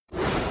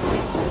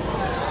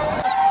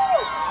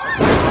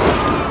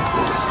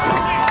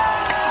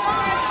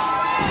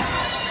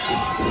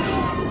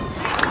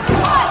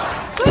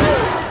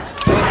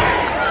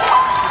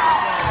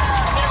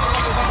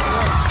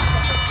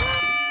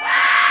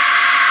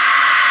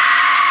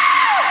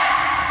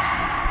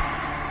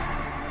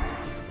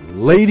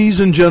Ladies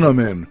and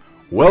gentlemen,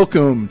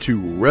 welcome to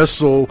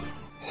Wrestle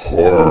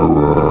Horror.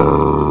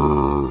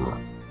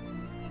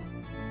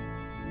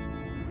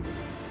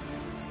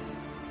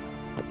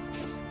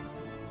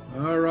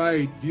 All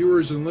right,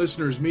 viewers and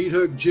listeners, Meat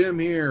Hook Jim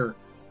here,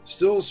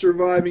 still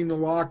surviving the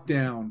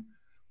lockdown.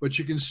 But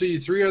you can see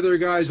three other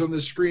guys on the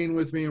screen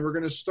with me, and we're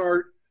going to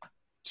start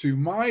to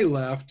my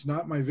left,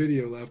 not my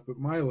video left, but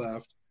my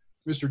left,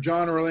 Mr.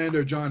 John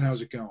Orlando. John,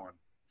 how's it going?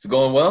 It's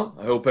going well.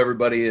 I hope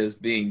everybody is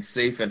being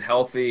safe and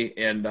healthy.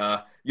 And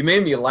you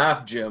made me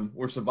laugh, Jim.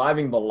 We're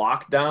surviving the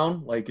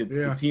lockdown like it's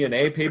the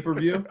TNA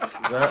pay-per-view.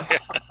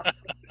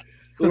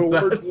 Little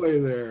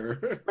wordplay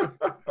there.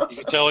 You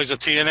can tell he's a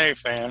TNA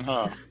fan,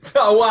 huh?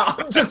 Oh, wow.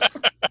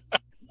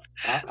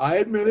 I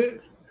admit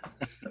it.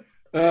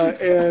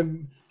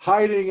 And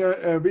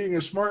hiding, being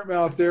a smart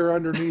mouth there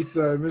underneath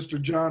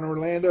Mr. John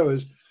Orlando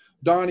is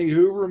Donnie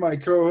Hoover, my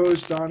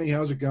co-host. Donnie,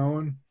 how's it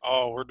going?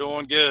 Oh, we're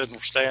doing good. We're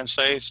staying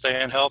safe,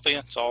 staying healthy.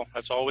 That's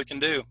all we can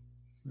do.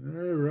 All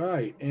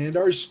right. And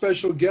our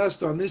special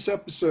guest on this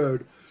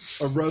episode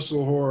of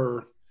Wrestle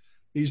Horror,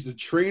 he's the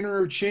trainer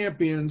of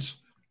champions,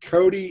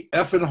 Cody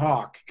Effin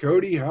Hawk.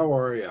 Cody, how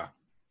are you?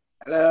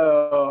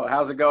 Hello.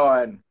 How's it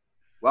going?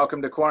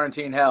 Welcome to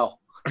quarantine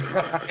hell.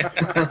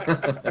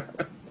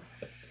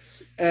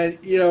 And,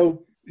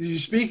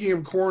 speaking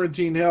of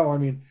quarantine hell, I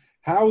mean,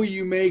 how are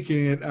you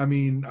making it? I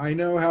mean, I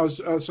know how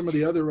some of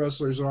the other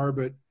wrestlers are,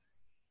 but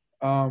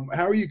how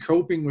are you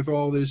coping with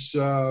all this,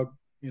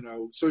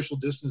 social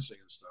distancing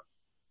and stuff?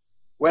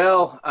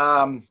 Well,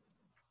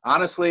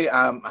 honestly,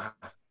 I'm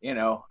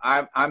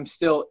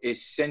still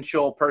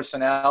essential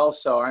personnel,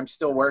 so I'm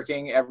still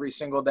working every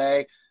single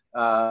day.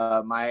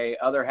 My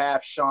other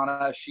half,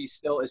 Shauna, she's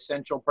still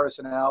essential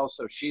personnel,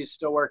 so she's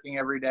still working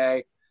every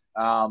day.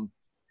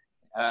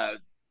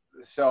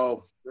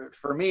 So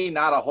for me,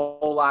 not a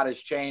whole lot has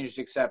changed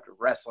except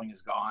wrestling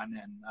is gone,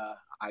 and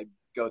I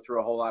go through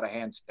a whole lot of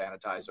hand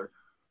sanitizer.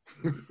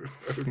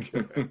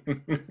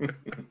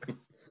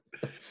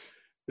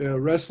 Yeah,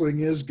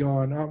 wrestling is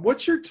gone.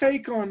 What's your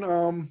take on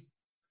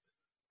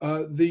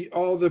all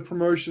the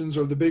promotions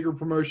or the bigger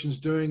promotions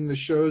doing the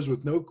shows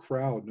with no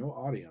crowd, no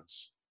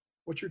audience?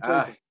 What's your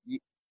take? You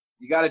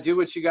got to do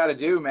what you got to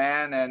do,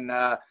 man.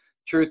 And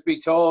truth be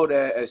told,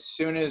 as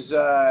soon as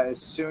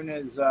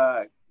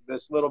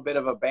this little bit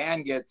of a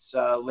ban gets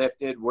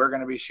lifted, we're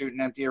going to be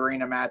shooting empty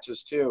arena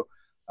matches too.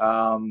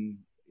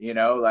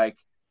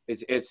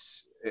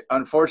 It's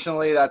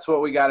unfortunately that's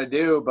what we got to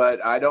do,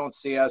 but I don't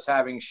see us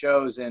having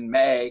shows in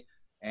May.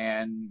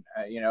 And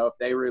if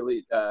they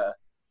really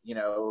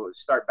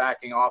start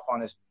backing off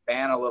on this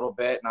ban a little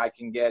bit, and I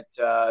can get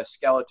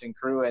Skeleton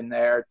Crew in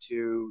there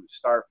to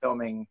start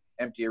filming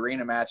empty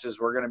arena matches,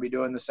 we're going to be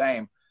doing the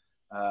same.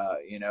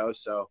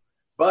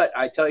 But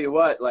I tell you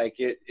what, like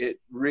it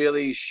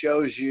really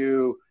shows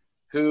you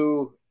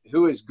who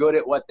is good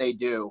at what they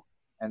do,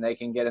 and they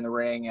can get in the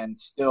ring and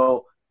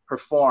still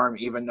perform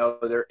even though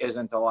there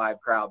isn't a live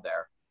crowd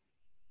there.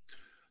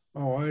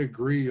 Oh, I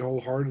agree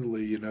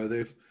wholeheartedly.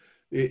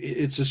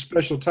 It's a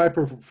special type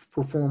of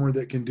performer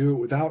that can do it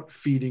without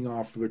feeding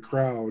off the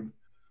crowd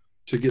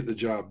to get the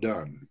job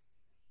done.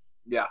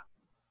 Yeah.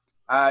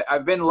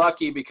 I've been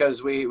lucky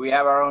because we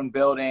have our own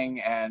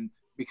building, and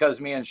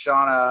because me and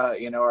Shauna,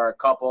 are a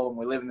couple and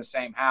we live in the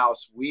same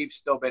house, we've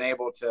still been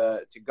able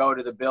to go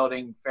to the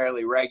building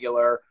fairly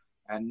regular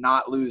and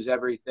not lose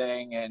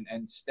everything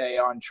and stay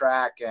on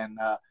track. And,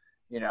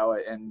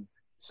 and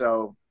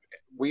so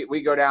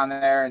we go down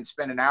there and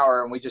spend an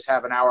hour, and we just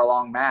have an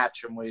hour-long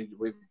match, and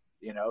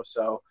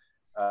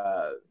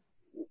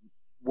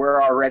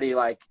we're already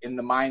like in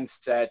the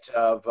mindset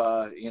of,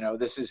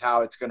 this is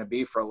how it's going to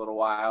be for a little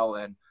while.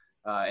 And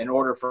in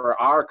order for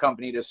our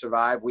company to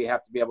survive, we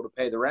have to be able to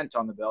pay the rent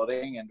on the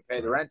building, and to pay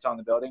the rent on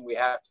the building, we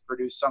have to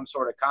produce some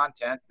sort of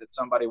content that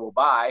somebody will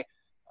buy.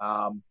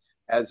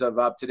 As of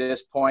up to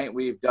this point,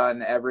 we've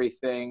done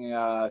everything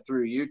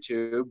through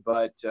YouTube,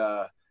 but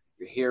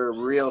here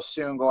real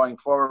soon going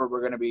forward, we're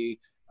going to be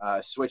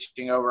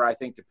switching over, I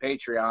think, to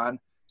Patreon,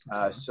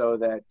 so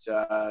that,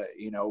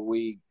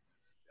 we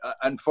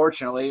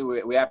unfortunately,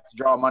 we have to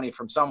draw money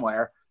from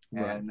somewhere,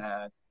 right. And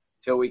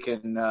till we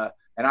can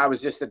and I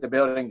was just at the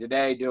building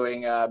today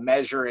doing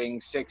measuring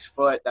 6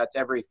 foot. That's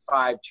every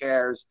 5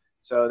 chairs.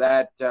 So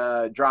that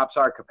drops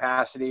our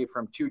capacity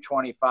from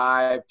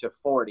 225 to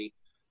 40.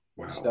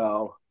 Wow.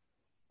 So,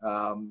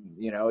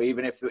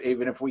 even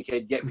if we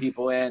could get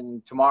people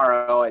in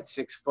tomorrow at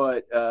 6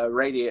 foot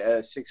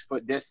 6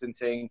 foot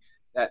distancing,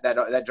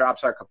 that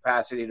drops our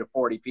capacity to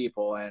 40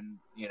 people. And,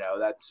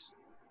 that's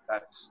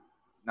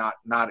not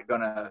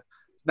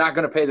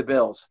gonna pay the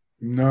bills.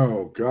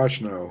 No,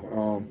 gosh,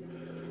 no.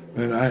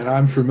 And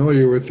I'm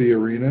familiar with the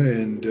arena,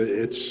 and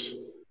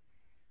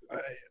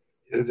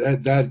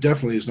that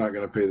definitely is not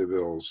going to pay the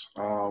bills.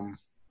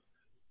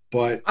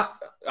 But I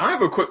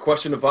have a quick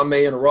question, if I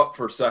may interrupt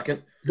for a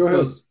second. Go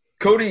ahead.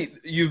 Cody,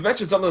 you've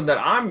mentioned something that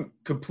I'm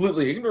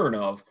completely ignorant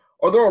of.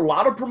 Are there a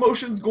lot of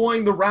promotions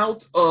going the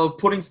route of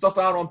putting stuff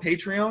out on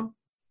Patreon?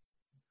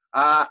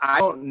 I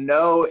don't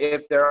know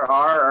if there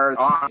are or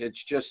aren't.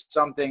 It's just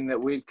something that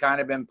we've kind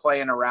of been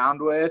playing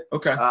around with.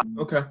 Okay.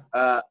 Okay.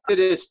 To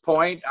this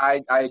point,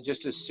 I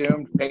just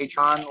assumed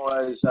Patreon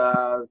was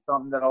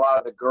something that a lot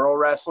of the girl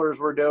wrestlers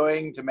were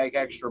doing to make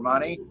extra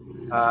money.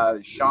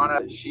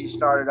 Shauna, she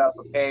started up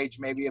a page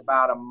maybe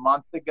about a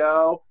month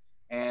ago,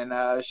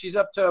 and she's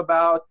up to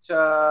about,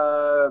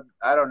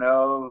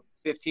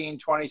 15,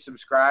 20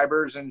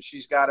 subscribers, and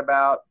she's got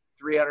about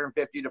 $350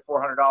 to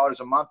 $400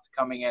 a month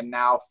coming in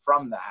now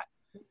from that.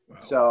 Wow.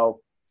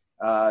 So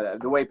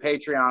the way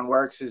Patreon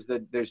works is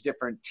that there's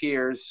different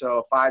tiers.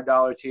 So a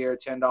 $5 tier,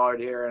 $10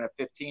 tier, and a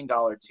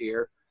 $15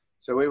 tier.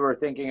 So we were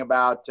thinking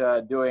about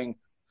doing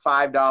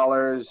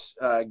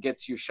 $5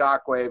 gets you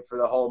Shockwave for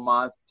the whole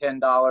month.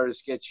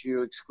 $10 gets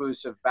you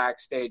exclusive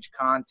backstage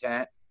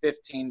content.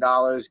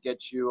 $15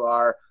 gets you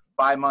our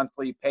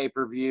bi-monthly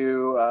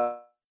pay-per-view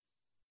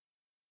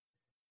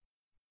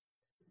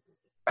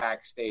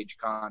backstage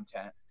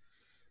content.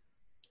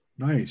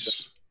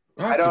 Nice.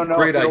 That's I don't know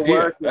great if it'll idea.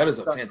 work. That is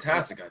a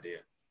fantastic idea.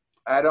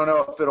 I don't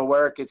know if it'll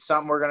work. It's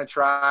something we're going to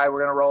try. We're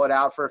going to roll it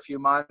out for a few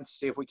months,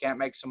 see if we can't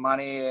make some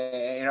money.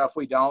 If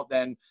we don't,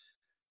 then,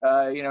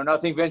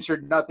 nothing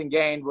ventured, nothing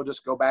gained. We'll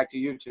just go back to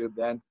YouTube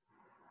then.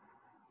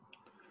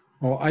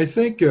 Well, I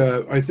think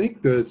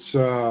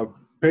that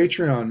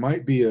Patreon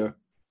might be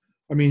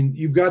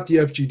you've got the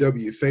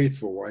FGW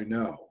faithful, I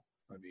know.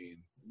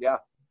 Yeah.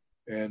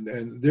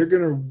 And they're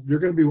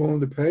gonna be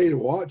willing to pay to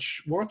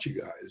watch you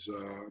guys.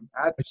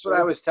 That's what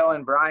I was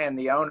telling Brian,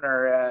 the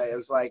owner. It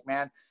was like,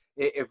 man,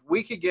 if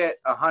we could get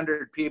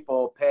 100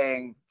 people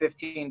paying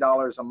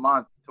 $15 a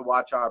month to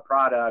watch our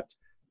product,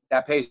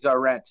 that pays our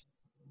rent,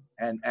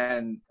 and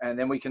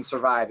then we can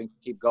survive and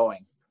keep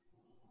going.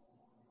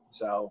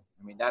 So,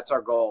 that's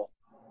our goal.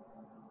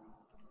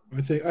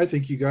 I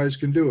think you guys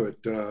can do it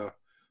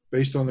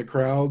based on the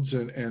crowds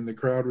and the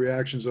crowd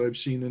reactions that I've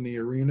seen in the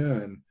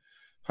arena and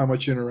how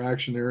much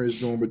interaction there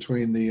is going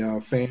between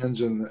the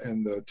fans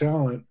and the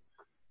talent.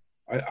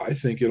 I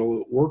think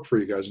it'll work for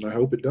you guys, and I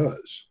hope it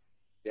does.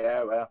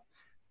 Yeah, well,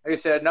 like I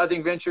said,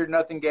 nothing ventured,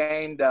 nothing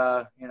gained.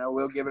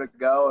 We'll give it a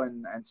go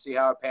and see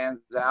how it pans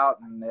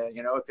out. And,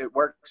 if it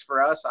works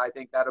for us, I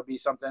think that'll be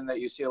something that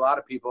you see a lot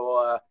of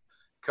people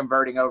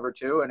converting over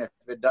to. And if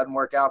it doesn't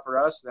work out for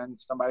us, then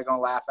somebody's going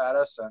to laugh at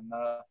us, and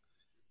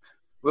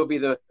we'll be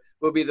the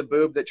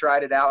boob that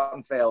tried it out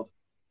and failed.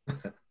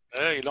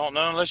 Hey, you don't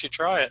know unless you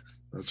try it.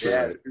 That's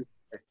right.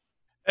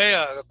 Hey,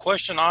 a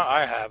question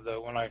I have though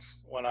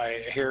when I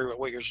hear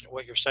what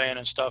you're saying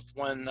and stuff,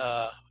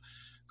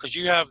 because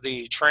you have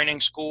the training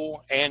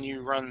school and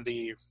you run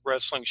the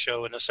wrestling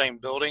show in the same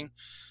building.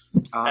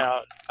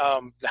 How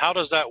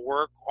does that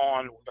work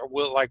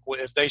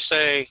if they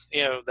say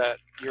that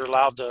you're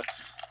allowed to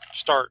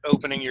start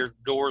opening your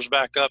doors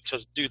back up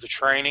to do the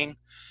training,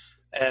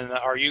 and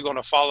are you going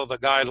to follow the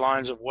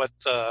guidelines of what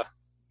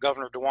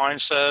Governor DeWine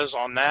says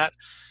on that,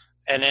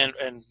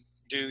 and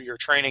do your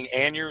training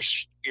and your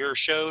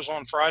shows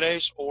on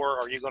Fridays, or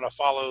are you going to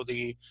follow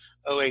the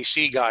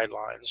OAC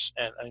guidelines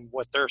and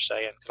what they're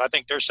saying? Because I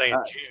think they're saying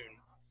June.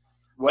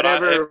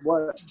 Whatever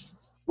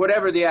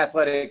the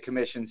athletic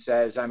commission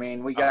says.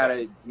 We got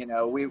to,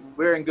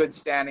 we're in good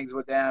standings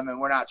with them,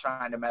 and we're not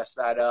trying to mess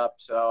that up.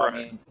 So,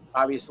 right.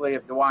 Obviously,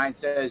 if DeWine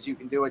says you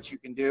can do what you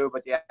can do,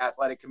 but the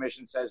athletic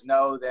commission says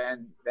no,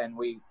 then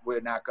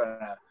we're not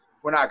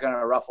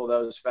gonna ruffle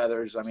those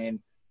feathers.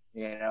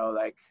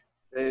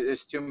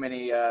 There's too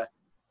many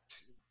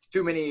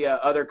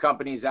other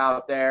companies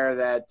out there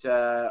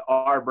that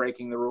are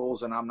breaking the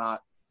rules, and I'm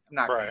not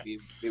going to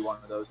be one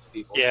of those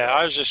people. Yeah,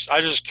 I was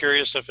just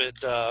curious if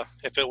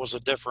it was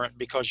a different,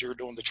 because you're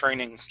doing the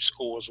training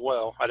school as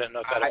well. I didn't know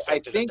if that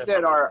affected. I think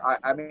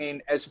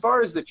that as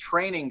far as the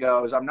training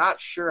goes, I'm not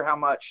sure how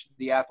much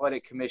the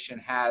athletic commission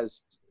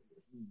has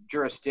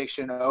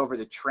jurisdiction over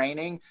the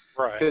training,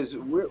 right? Because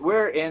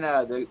we're in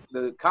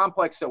the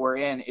complex that we're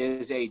in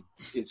is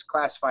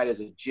classified as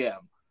a gym.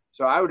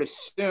 So I would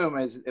assume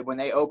when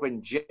they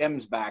open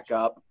gyms back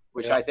up,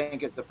 which I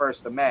think is the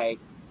 1st of May,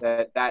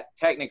 that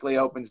technically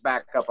opens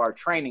back up our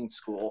training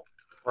school.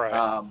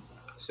 Right.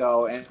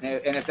 So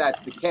if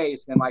that's the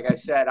case, then like I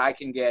said, I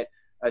can get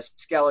a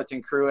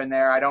skeleton crew in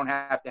there. I don't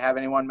have to have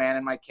anyone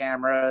manning my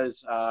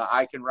cameras.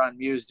 I can run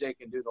music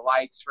and do the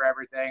lights for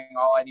everything.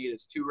 All I need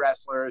is 2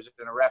 wrestlers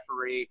and a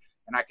referee,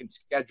 and I can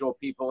schedule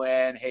people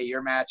in. Hey,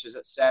 your match is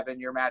at 7,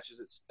 your match is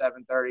at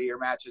 7:30, your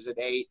match is at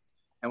 8.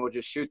 And we'll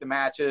just shoot the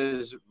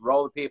matches,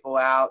 roll the people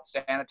out,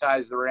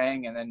 sanitize the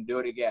ring, and then do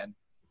it again.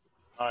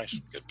 Nice.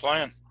 Good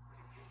plan.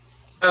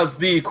 Has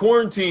the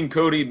quarantine,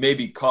 Cody,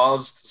 maybe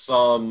caused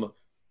some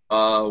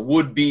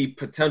would-be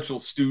potential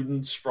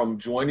students from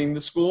joining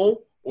the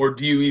school? Or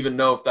do you even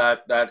know if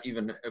that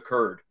even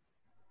occurred?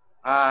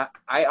 I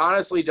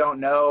honestly don't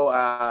know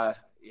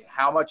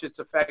how much it's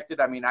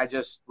affected. I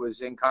just was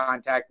in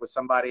contact with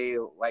somebody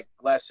like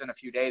less than a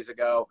few days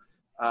ago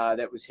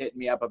that was hitting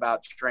me up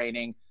about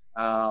training.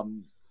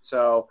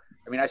 So,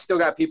 I still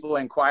got people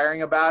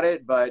inquiring about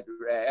it, but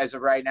as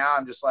of right now,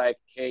 I'm just like,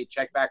 hey,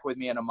 check back with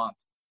me in a month.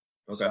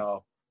 Okay.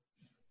 So.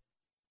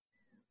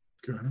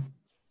 Okay.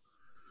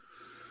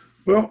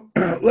 Well,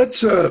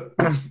 let's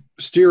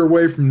steer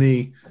away from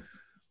the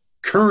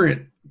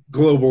current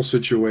global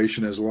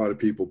situation, as a lot of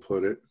people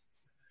put it,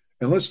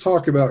 and let's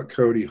talk about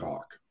Cody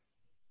Hawk.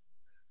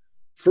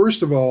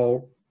 First of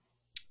all,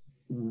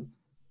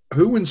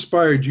 who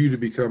inspired you to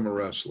become a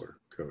wrestler,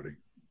 Cody?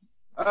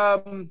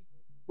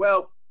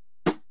 Well,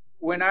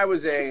 when I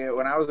was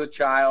a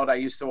child, I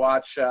used to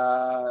watch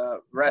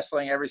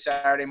wrestling every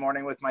Saturday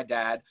morning with my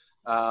dad.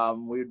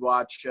 We'd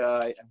watch,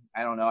 I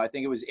don't know, I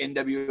think it was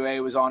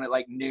NWA was on at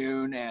like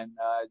noon, and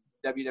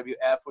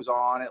WWF was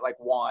on at like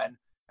 1.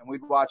 And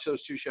we'd watch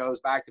those two shows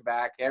back to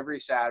back every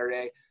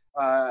Saturday.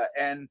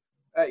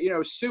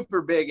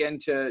 Super big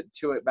into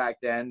it back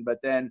then. But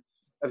then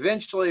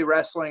eventually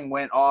wrestling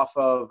went off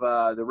of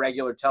the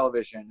regular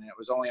television, and it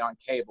was only on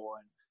cable.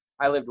 And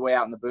I lived way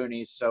out in the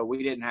boonies, so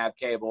we didn't have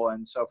cable.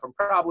 And so from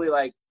probably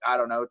like, I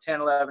don't know, 10,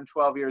 11,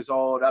 12 years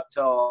old up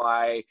till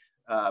I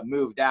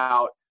moved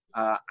out,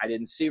 I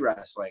didn't see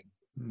wrestling.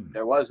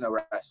 There was no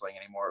wrestling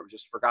anymore. It was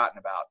just forgotten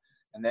about.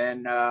 And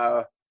then,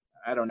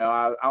 I don't know,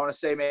 I want to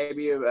say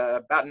maybe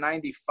about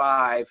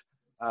 95,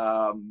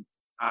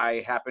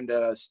 I happened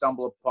to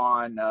stumble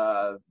upon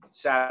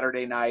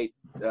Saturday night's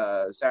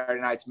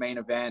main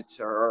event,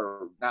 it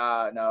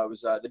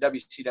was the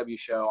WCW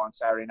show on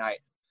Saturday night.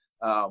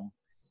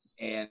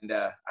 And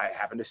I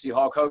happened to see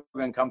Hulk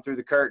Hogan come through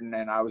the curtain,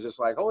 and I was just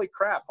like, holy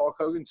crap, Hulk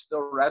Hogan's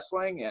still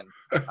wrestling. And,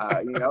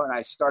 and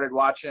I started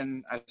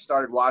watching,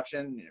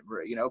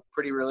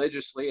 pretty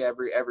religiously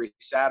every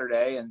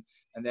Saturday. And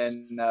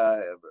then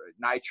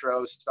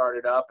Nitro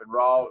started up, and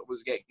Raw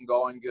was getting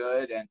going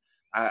good. And,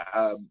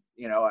 I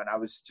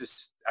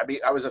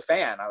was a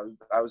fan.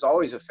 I was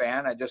always a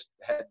fan. I just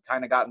had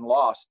kind of gotten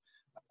lost.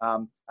 I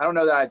don't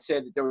know that I'd say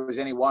that there was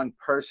any one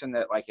person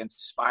that like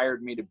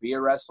inspired me to be a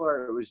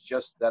wrestler. It was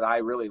just that I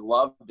really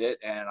loved it.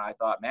 And I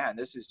thought, man,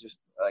 this is just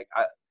like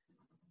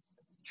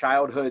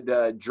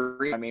childhood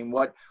dream. I mean,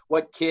 what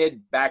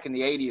kid back in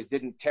the 80s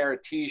didn't tear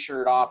a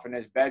t-shirt off in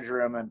his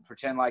bedroom and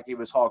pretend like he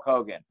was Hulk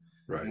Hogan?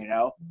 Right.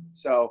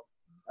 So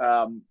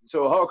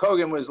Hulk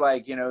Hogan was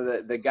like,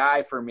 the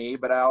guy for me,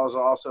 but I was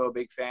also a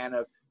big fan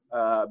of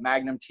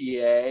Magnum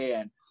TA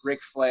and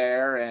Ric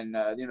Flair and,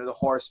 the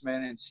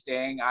Horsemen and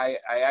Sting. I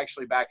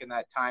actually, back in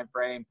that time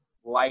frame,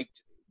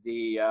 liked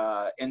the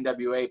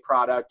NWA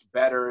product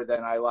better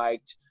than I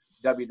liked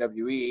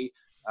WWE.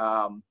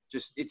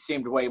 Just it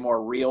seemed way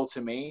more real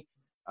to me.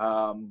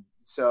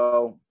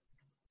 So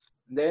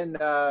then,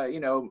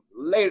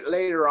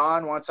 later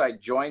on, once I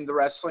joined the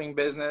wrestling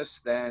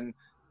business, then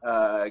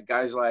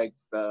guys like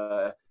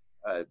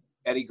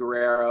Eddie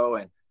Guerrero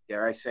and,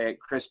 dare I say it,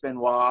 Chris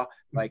Benoit,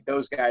 like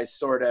those guys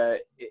sort of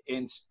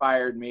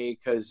inspired me,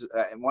 because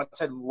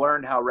once I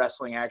learned how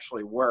wrestling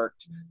actually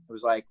worked, it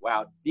was like,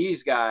 wow,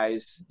 these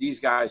guys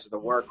are the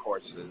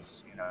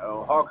workhorses.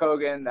 Hulk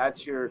Hogan,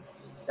 that's your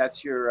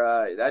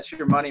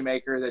money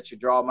maker that you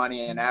draw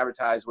money and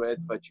advertise with,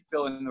 but you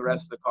fill in the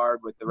rest of the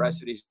card with the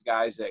rest of these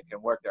guys that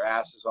can work their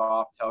asses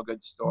off, tell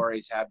good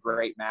stories, have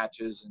great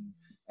matches,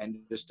 and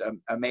just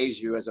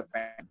amaze you as a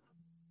fan.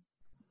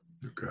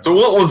 Okay. So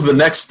what was the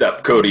next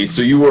step, Cody?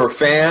 So you were a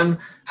fan.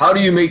 How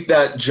do you make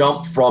that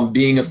jump from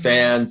being a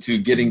fan to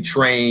getting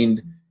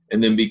trained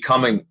and then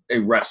becoming a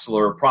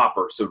wrestler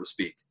proper, so to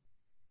speak?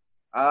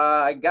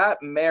 I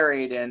got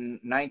married in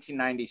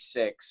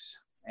 1996,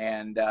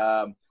 and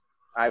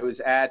it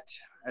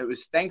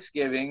was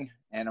Thanksgiving,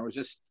 and I was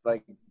just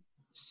like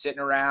sitting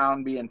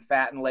around being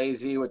fat and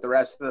lazy with the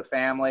rest of the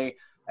family.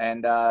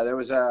 And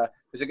there's a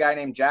guy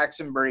named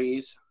Jackson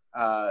Breeze,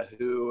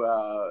 who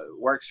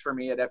works for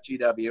me at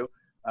FGW.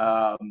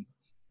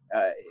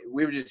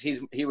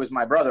 He was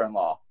my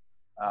brother-in-law.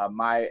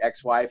 My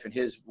ex-wife and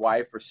his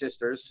wife were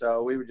sisters,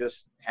 so we were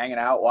just hanging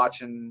out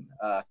watching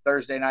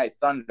Thursday Night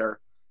Thunder,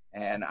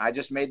 and I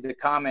just made the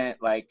comment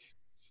like,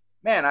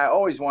 man, I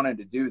always wanted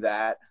to do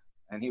that.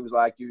 And he was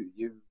like, you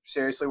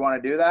seriously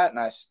want to do that? And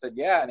I said,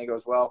 yeah. And he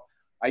goes, well,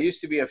 I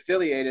used to be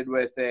affiliated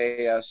with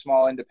a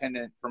small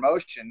independent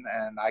promotion,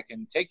 and I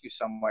can take you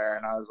somewhere.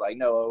 And I was like,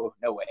 no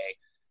way.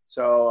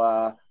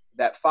 So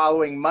that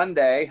following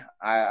Monday,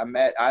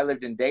 I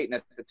lived in Dayton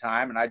at the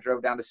time, and I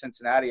drove down to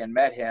Cincinnati and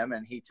met him,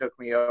 and he took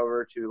me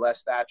over to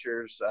Les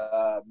Thatcher's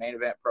Main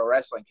Event Pro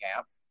Wrestling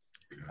Camp.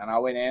 And I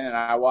went in and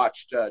I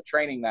watched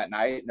training that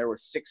night, and there were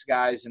 6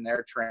 guys in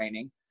there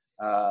training.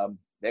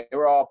 They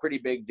were all pretty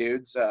big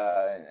dudes,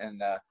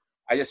 and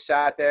I just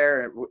sat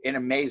there in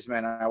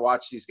amazement, and I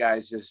watched these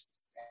guys just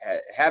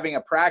having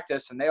a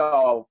practice, and they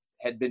all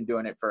had been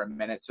doing it for a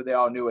minute, so they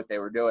all knew what they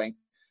were doing.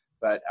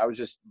 But I was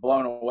just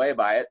blown away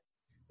by it.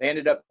 They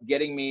ended up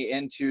getting me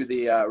into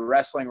the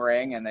wrestling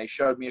ring, and they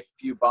showed me a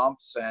few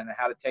bumps and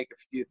how to take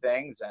a few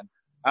things. And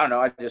I don't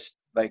know, I was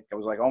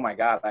like, oh my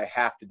God, I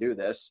have to do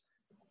this.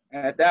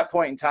 And at that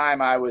point in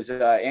time, I was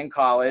in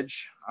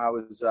college. I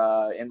was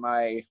in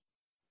my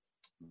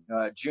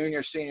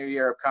senior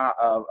year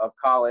of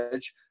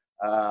college.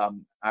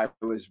 I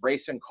was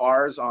racing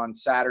cars on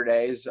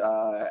Saturdays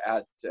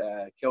at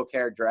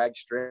Killcare Drag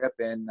Strip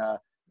in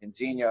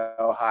Xenia,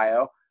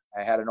 Ohio.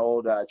 I had an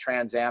old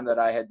Trans Am that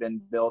I had been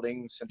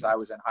building since I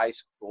was in high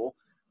school.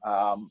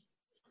 I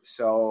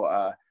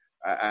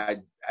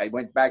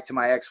went back to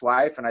my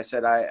ex-wife and I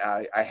said,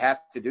 I have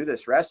to do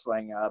this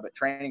wrestling, but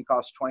training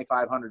costs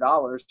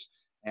 $2,500.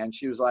 And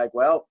she was like,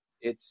 well,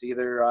 it's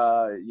either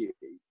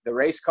the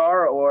race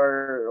car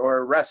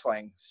or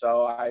wrestling.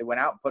 So I went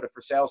out and put a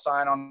for sale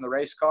sign on the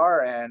race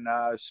car and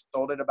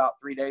sold it about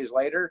 3 days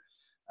later.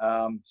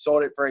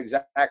 Sold it for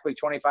exactly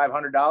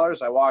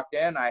 $2,500. I walked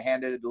in, I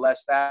handed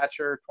Les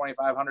Thatcher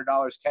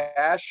 $2,500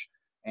 cash,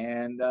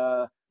 and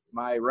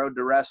my road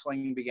to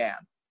wrestling began.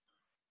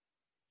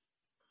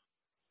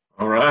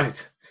 All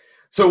right.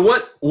 So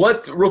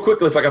what real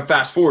quickly, if I can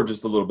fast forward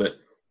just a little bit,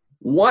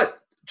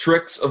 what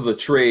tricks of the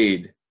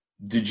trade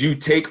did you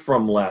take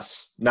from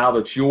Les now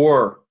that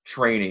you're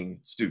training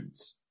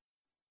students?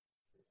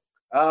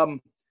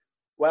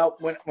 Well,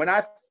 when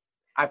I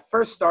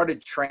first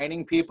started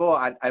training people,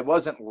 I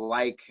wasn't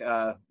like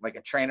a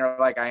trainer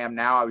like I am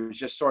now. I was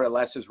just sort of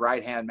Les's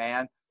right-hand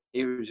man.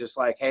 He was just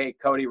like, hey,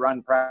 Cody,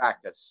 run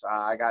practice.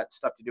 I got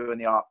stuff to do in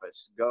the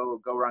office. Go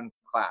run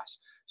class.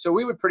 So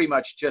we would pretty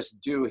much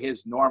just do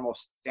his normal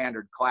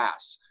standard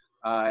class.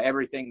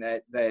 Everything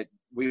that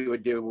we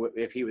would do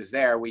if he was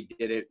there, we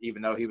did it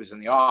even though he was in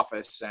the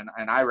office, and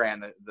I ran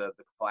the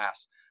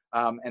class.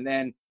 And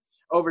then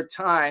over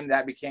time,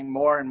 that became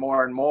more and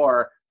more and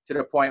more to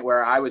the point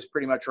where I was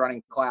pretty much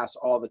running class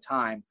all the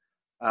time.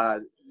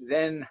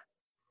 Then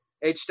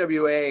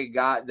HWA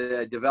got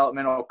the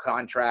developmental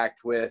contract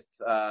with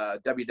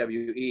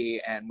WWE,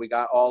 and we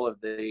got all of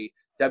the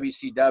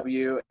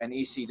WCW and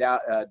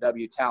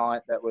ECW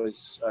talent that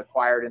was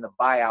acquired in the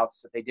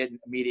buyouts that they didn't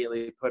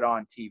immediately put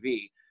on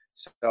TV.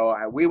 So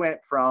we went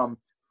from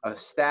a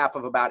staff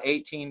of about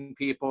 18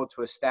 people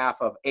to a staff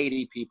of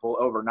 80 people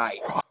overnight.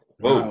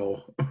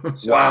 Wow.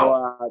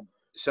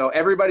 So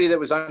everybody that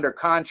was under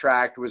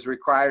contract was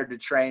required to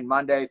train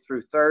Monday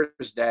through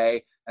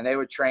Thursday, and they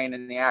would train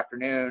in the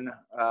afternoon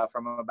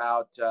from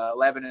about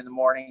 11 in the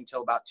morning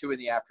until about 2 in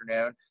the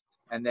afternoon.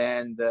 And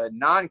then the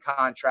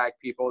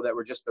non-contract people that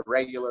were just the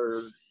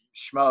regular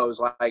schmoes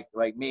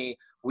like me,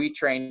 we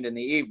trained in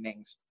the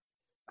evenings.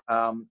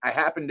 I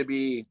happened to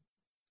be,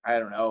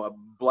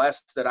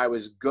 blessed that I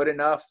was good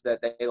enough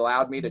that they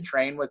allowed me to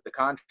train with the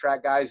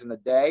contract guys in the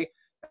day.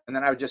 And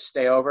then I would just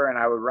stay over and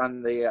I would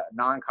run the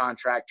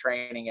non-contract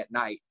training at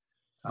night.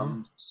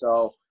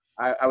 So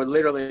I would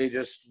literally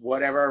just,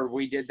 whatever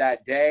we did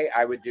that day,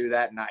 I would do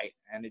that night.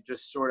 And it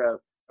just sort of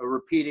a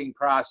repeating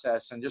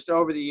process. And just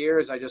over the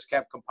years, I just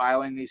kept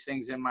compiling these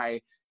things in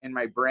my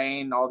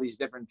brain, all these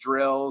different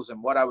drills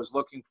and what I was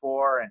looking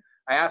for. And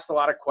I asked a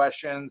lot of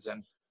questions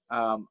and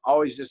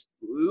always just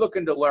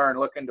looking to learn,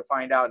 looking to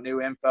find out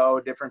new info,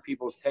 different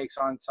people's takes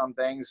on some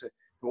things.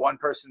 One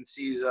person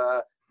sees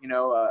a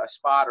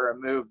spot or a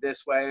move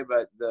this way,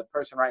 but the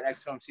person right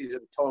next to him sees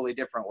it a totally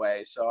different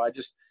way. So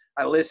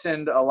I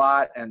listened a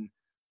lot, and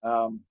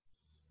a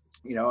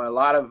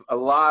lot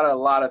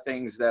of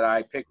things that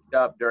I picked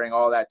up during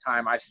all that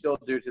time, I still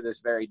do to this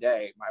very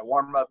day. My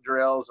warm-up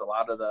drills, a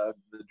lot of the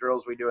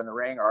drills we do in the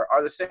ring are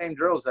the same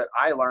drills that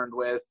I learned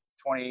with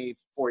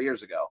 24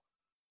 years ago.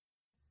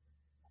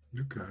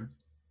 Okay.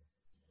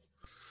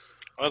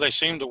 Well, they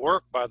seem to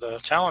work by the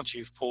talents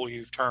you've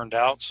turned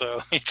out, so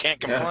you can't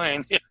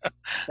complain. Yeah.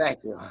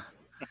 Thank you.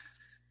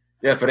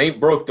 Yeah, if it ain't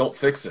broke, don't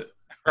fix it.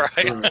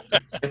 Right.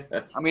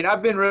 I mean,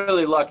 I've been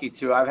really lucky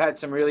too. I've had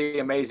some really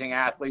amazing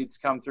athletes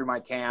come through my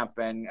camp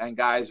and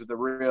guys with a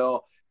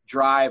real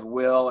drive,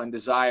 will, and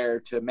desire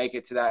to make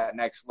it to that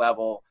next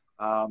level.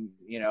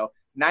 99%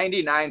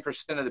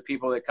 of the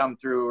people that come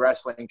through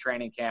wrestling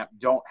training camp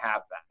don't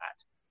have that.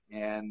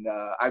 And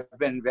I've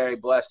been very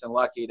blessed and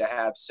lucky to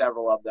have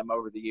several of them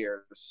over the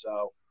years.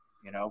 So,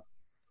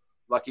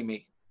 lucky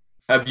me.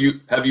 Have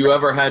you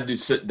ever had to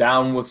sit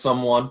down with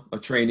someone, a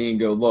trainee, and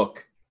go,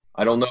 look,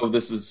 I don't know if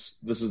this is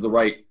the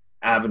right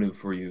avenue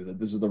for you, that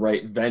this is the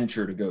right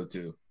venture to go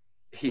to?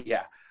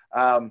 Yeah.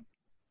 Do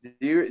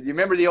you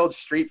remember the old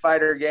Street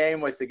Fighter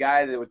game with the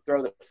guy that would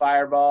throw the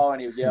fireball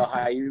and he would yell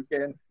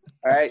Hadouken?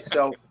 All right.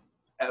 So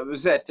I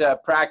was at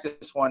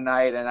practice one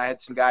night, and I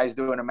had some guys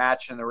doing a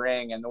match in the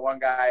ring, and the one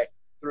guy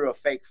threw a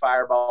fake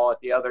fireball at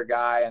the other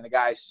guy, and the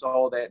guy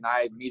sold it, and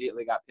I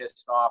immediately got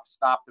pissed off,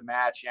 stopped the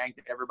match, yanked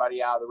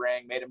everybody out of the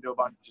ring, made him do a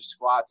bunch of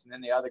squats, and then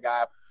the other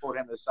guy pulled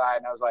him to the side,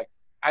 and I was like,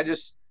 I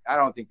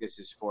don't think this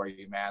is for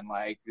you, man.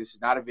 Like, this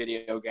is not a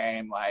video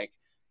game. Like,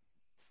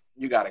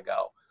 you got to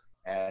go.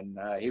 And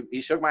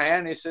he shook my hand,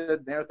 and he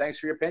said, thanks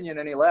for your opinion,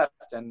 and he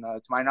left. And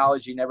to my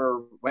knowledge, he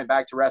never went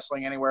back to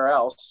wrestling anywhere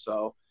else.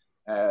 So,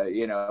 I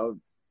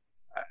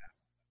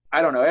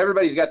don't know.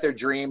 Everybody's got their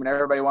dream, and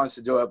everybody wants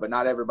to do it, but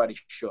not everybody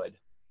should.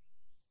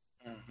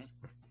 Mm-hmm.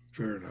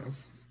 Fair enough.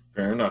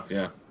 Fair enough,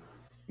 yeah.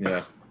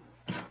 Yeah.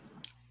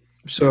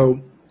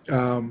 So,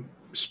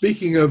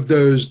 speaking of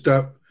those,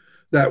 that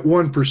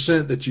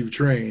 1% that you've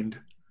trained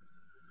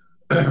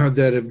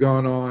that have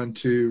gone on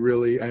to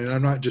really,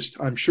 and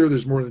I'm sure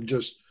there's more than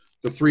just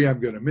the three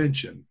I'm going to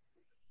mention,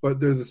 but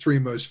they're the three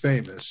most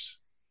famous.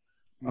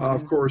 Mm-hmm.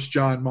 Of course,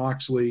 Jon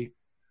Moxley,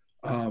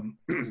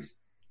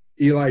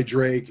 Eli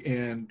Drake,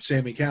 and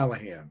Sami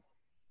Callihan.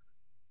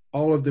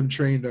 all of them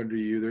trained under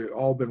you. They've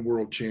all been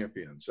world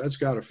champions. That's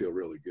got to feel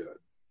really good.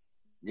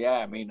 Yeah,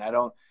 I mean, I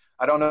don't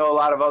know a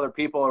lot of other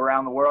people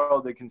around the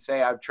world that can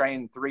say I've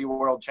trained 3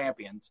 world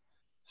champions.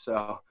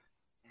 So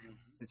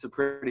it's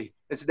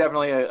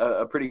definitely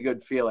a pretty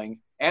good feeling.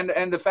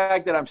 And the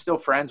fact that I'm still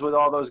friends with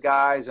all those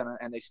guys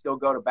and they still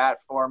go to bat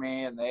for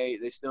me, and they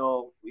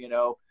still,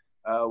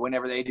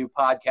 whenever they do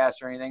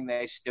podcasts or anything,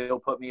 they still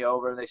put me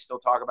over. They still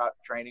talk about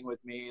training with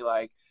me.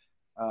 Like,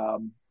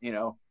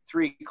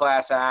 3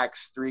 class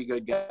acts, 3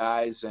 good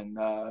guys, and,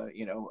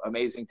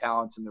 amazing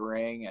talents in the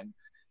ring.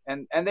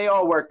 And they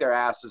all work their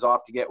asses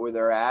off to get where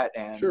they're at.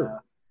 And,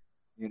 sure.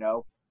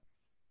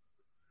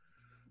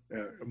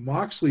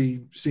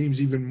 Moxley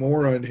seems even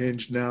more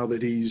unhinged now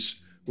that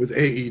he's with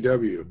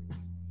AEW.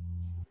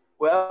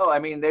 Well, I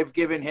mean, they've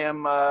given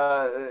him,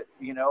 a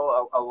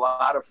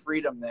lot of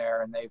freedom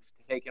there, and they've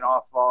taken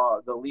off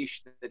the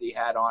leash that he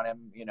had on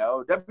him.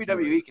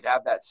 WWE could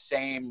have that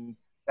same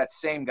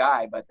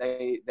guy, but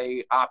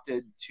they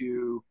opted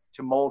to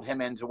mold him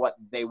into what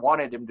they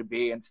wanted him to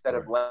be instead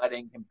of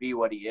letting him be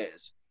what he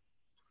is.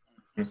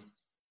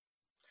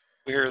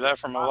 We hear that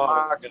from a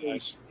lot of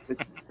guys.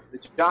 The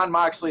John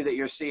Moxley that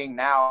you're seeing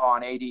now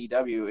on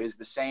AEW is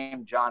the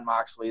same John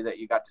Moxley that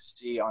you got to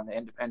see on the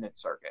independent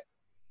circuit.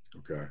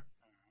 Okay.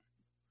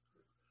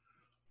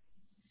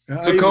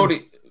 So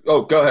Cody,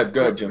 go ahead,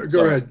 Jim.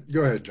 Go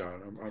ahead,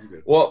 John. I'm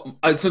good. Well,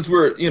 since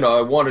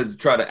I wanted to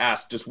try to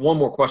ask just one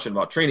more question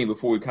about training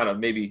before we kind of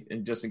maybe,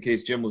 and just in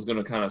case Jim was going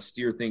to kind of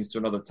steer things to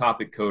another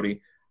topic,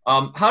 Cody.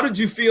 How did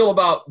you feel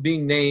about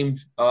being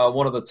named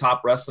one of the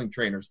top wrestling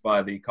trainers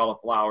by the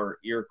Cauliflower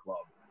Ear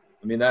Club?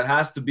 I mean, that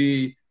has to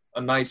be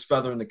a nice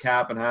feather in the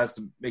cap and has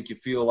to make you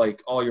feel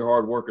like all your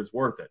hard work is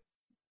worth it.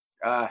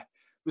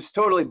 Was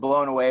totally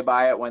blown away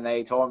by it when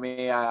they told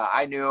me.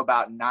 I knew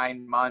about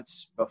 9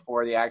 months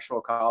before the actual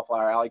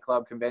Cauliflower Alley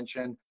Club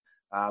convention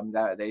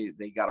that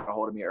they got a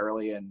hold of me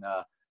early, and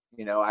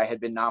I had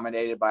been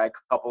nominated by a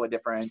couple of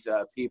different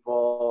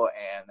people,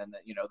 and then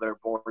their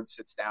board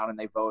sits down and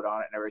they vote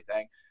on it and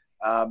everything.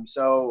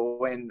 So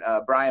when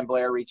Brian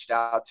Blair reached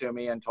out to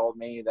me and told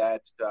me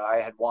that I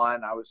had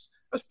won, I was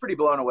pretty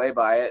blown away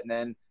by it. And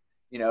then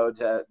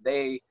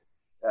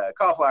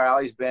Cauliflower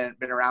Alley's been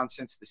around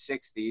since the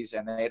 60s,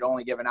 and they had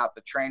only given out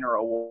the trainer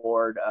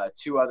award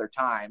 2 other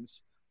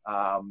times.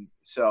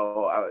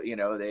 So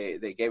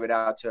they gave it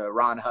out to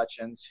Ron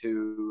Hutchins,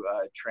 who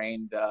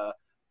trained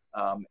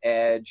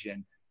Edge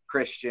and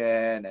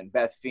Christian and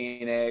Beth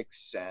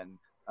Phoenix and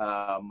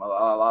a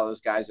lot of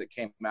those guys that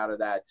came out of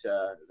that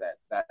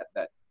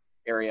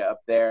area up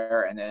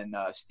there, and then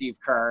Steve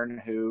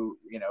Kern, who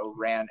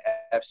ran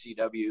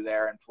FCW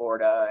there in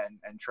Florida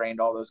and trained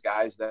all those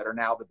guys that are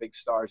now the big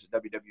stars at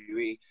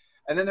WWE.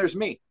 And then there's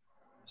me.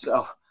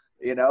 So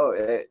it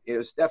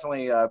was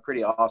definitely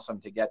pretty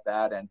awesome to get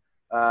that, and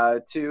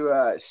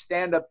to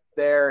stand up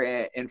there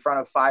in front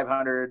of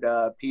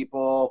 500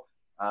 people,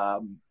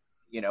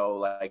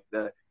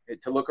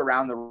 to look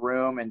around the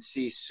room and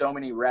see so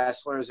many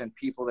wrestlers and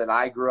people that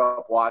I grew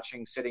up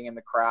watching sitting in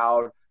the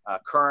crowd,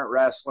 current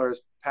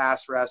wrestlers,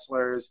 past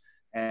wrestlers,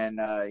 and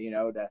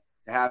to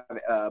have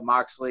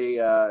Moxley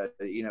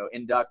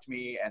induct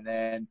me, and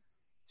then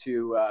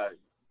to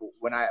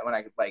when I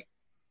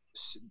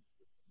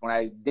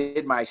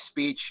did my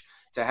speech,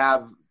 to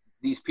have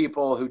these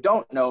people who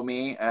don't know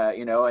me,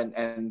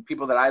 and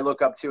people that I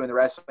look up to in the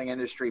wrestling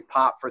industry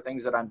pop for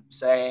things that I'm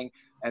saying,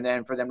 and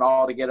then for them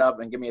all to get up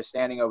and give me a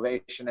standing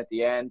ovation at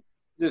the end,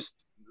 just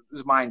it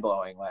was mind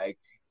blowing. Like,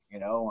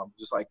 I'm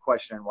just like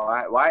questioning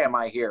why am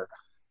I here?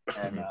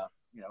 And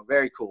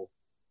very cool.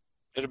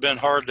 It'd have been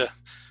hard to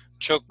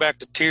choke back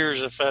the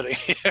tears if I'd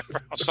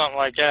something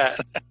like that.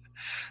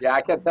 Yeah,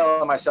 I kept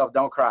telling myself,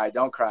 don't cry,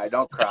 don't cry,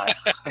 don't cry.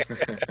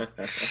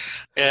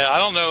 Yeah, I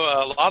don't know.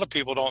 A lot of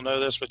people don't know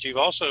this, but you've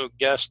also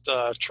guest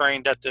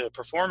trained at the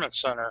Performance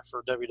Center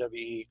for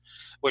WWE,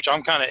 which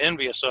I'm kind of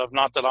envious of.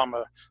 Not that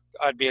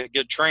I'd be a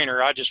good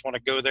trainer. I just want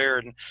to go there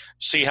and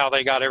see how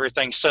they got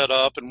everything set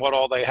up and what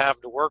all they have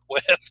to work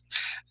with.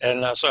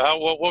 And so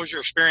what was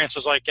your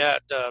experiences like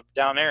that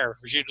down there?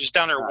 Was you just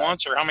down there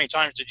once, or how many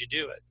times did you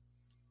do it?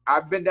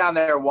 I've been down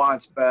there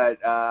once, but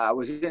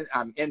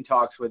I'm in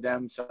talks with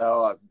them.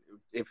 So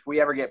if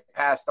we ever get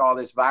past all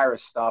this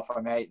virus stuff,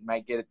 I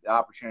might get the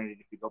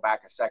opportunity to go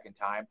back a second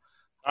time.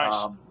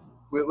 Nice.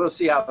 We'll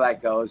see how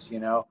that goes.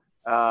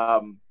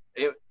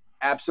 It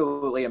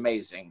absolutely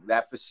amazing.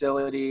 That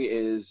facility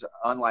is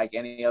unlike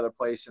any other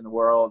place in the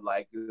world.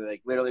 Like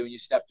literally, when you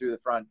step through the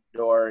front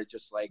door,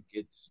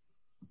 it's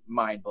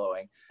mind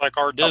blowing. Like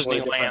our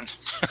Disneyland.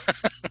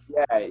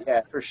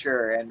 Yeah, for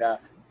sure. And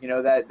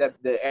that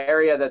the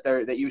area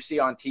that you see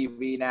on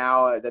TV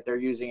now that they're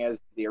using as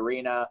the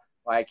arena,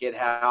 like it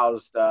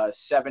housed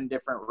 7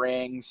 different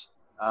rings,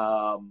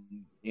 and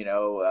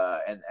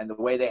the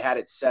way they had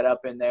it set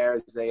up in there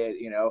is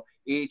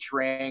each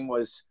ring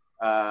was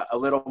a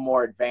little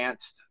more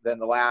advanced than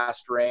the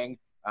last ring,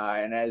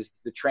 and as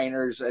the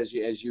trainers, as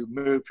you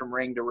moved from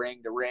ring to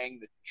ring to ring,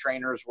 the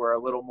trainers were a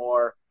little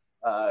more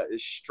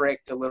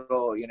strict, a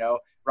little,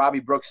 Robbie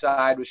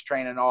Brookside was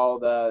training all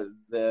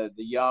the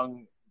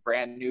young,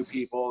 brand new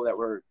people that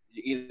were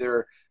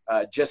either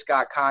just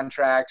got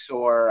contracts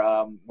or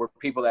were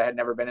people that had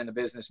never been in the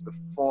business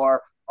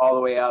before, all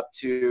the way up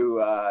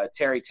to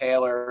Terry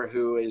Taylor,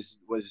 who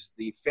was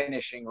the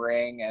finishing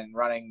ring and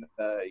running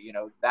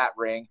that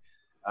ring,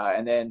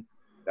 and then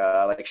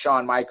like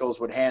Shawn Michaels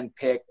would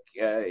handpick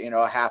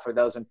a half a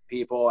dozen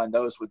people, and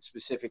those would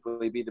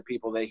specifically be the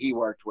people that he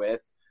worked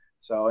with.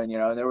 So and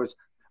there was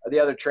the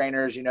other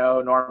trainers,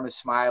 Norman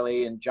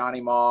Smiley and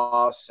Johnny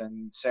Moss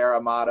and Sarah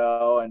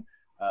Amato, and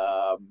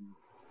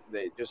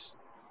they just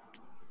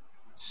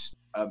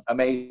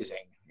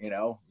amazing,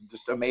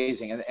 just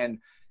amazing. And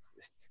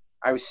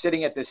I was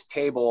sitting at this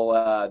table,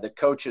 the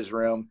coach's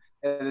room,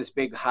 this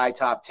big high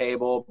top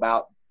table,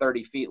 about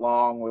 30 feet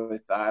long,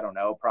 with, I don't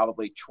know,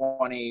 probably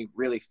 20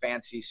 really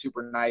fancy,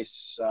 super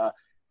nice,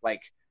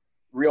 like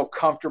real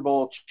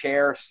comfortable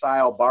chair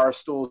style bar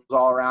stools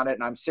all around it.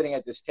 And I'm sitting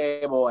at this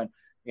table, and,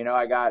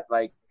 I got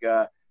like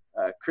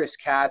Chris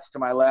Katz to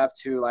my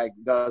left, who like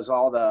does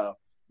all the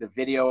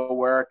video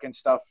work and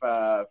stuff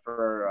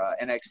for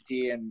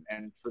NXT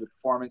and for the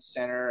Performance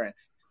Center.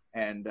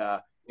 And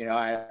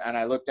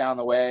I look down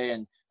the way,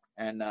 and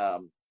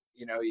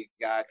you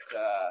got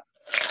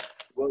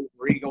William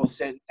Regal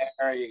sitting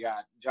there, you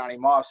got Johnny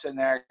Moss sitting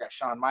there, you got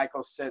Shawn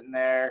Michaels sitting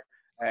there,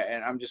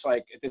 and I'm just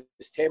like at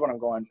this table, and I'm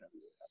going,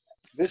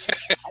 I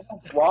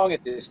don't belong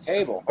at this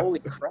table. Holy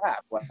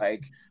crap!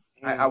 Like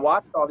I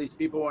watched all these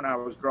people when I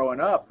was growing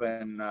up,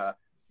 and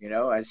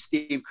as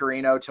Steve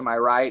Corino to my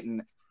right,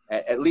 and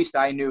at least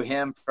I knew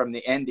him from the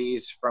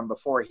Indies from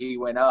before he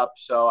went up,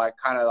 so I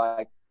kind of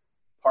like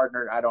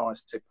partnered. I don't want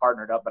to say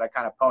partnered up, but I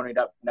kind of ponied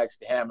up next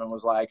to him and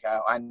was like,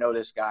 I know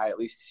this guy. At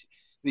least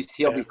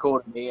he'll be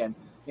cool to me. And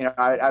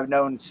I've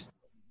known.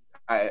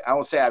 I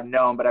won't say I've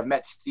known, but I've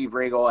met Steve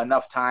Regal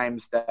enough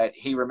times that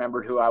he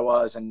remembered who I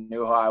was and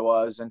knew who I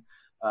was. And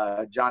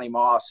Johnny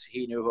Moss,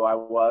 he knew who I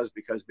was,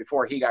 because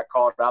before he got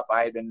called up,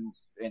 I had been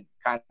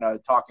kind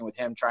of talking with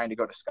him, trying to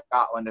go to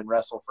Scotland and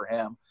wrestle for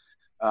him.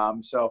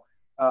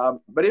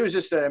 But it was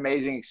just an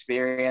amazing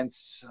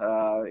experience.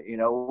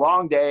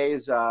 Long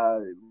days,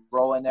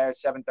 roll in there at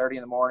 7:30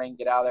 in the morning,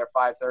 get out of there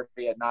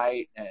 5:30 at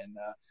night. And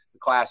the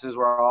classes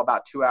were all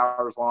about 2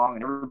 hours long.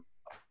 And every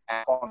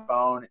app on the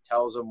phone, it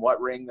tells them what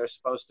ring they're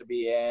supposed to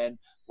be in,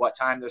 what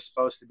time they're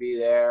supposed to be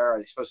there. Are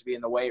they supposed to be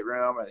in the weight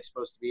room? Are they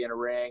supposed to be in a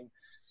ring?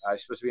 Are they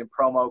supposed to be in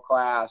promo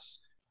class?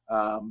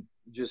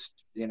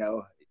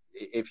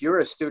 If you're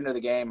a student of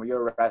the game or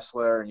you're a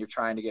wrestler and you're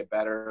trying to get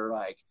better,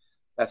 like,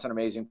 that's an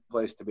amazing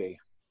place to be.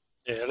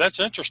 Yeah, that's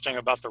interesting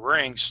about the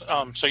rings.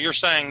 So you're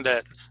saying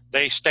that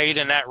they stayed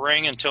in that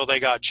ring until they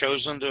got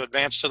chosen to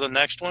advance to the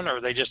next one,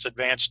 or they just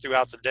advanced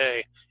throughout the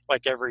day,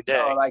 like every day?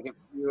 No, like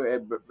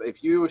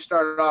if you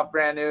started off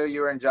brand new,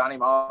 you were in Johnny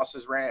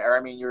Moss's ring,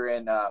 you were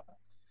in I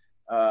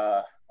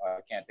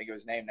can't think of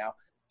his name now.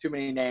 Too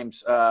many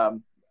names.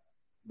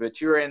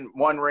 But you're in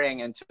one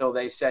ring until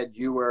they said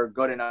you were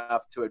good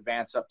enough to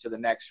advance up to the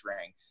next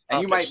ring.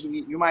 And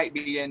you might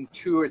be in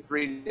 2 or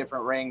 3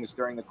 different rings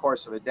during the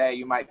course of a day.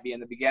 You might be in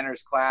the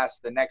beginner's class,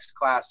 the next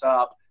class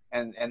up,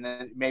 and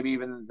then maybe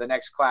even the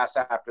next class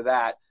after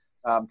that,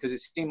 because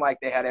it seemed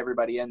like they had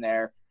everybody in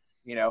there,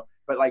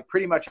 But like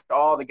pretty much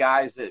all the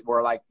guys that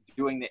were like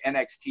doing the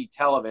NXT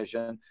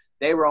television,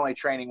 they were only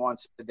training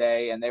once a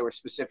day, and they were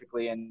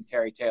specifically in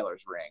Terry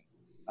Taylor's ring,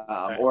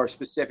 or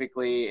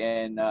specifically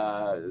in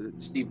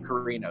Steve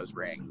Corino's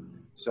ring.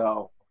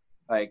 So.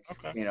 Like,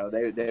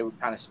 they would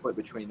kind of split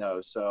between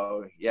those.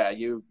 So, yeah,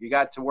 you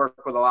got to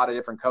work with a lot of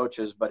different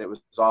coaches, but it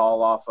was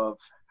all off of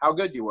how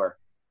good you were.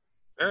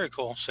 Very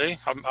cool. See,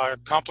 I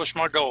accomplished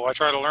my goal. I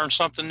try to learn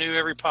something new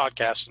every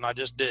podcast, and I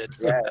just did.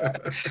 Yeah.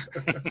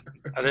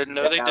 I didn't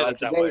know they did it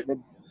that way.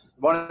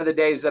 One of the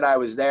days that I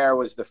was there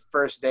was the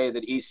first day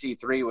that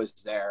EC3 was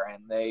there,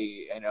 and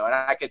they, and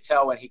I could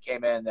tell when he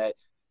came in that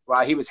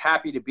while he was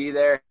happy to be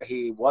there,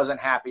 he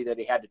wasn't happy that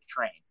he had to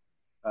train.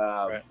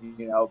 Right.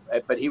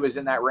 But he was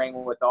in that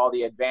ring with all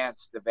the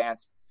advanced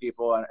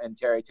people in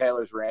Terry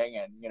Taylor's ring,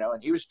 and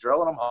and he was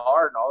drilling them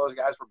hard, and all those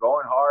guys were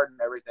going hard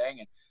and everything.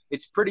 And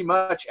it's pretty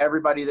much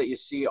everybody that you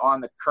see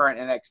on the current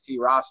NXT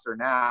roster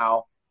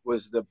now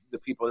was the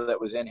people that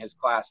was in his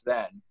class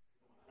then.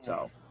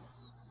 So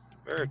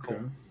very cool.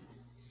 Okay.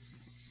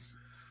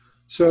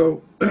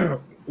 So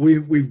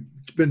we've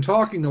been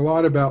talking a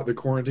lot about the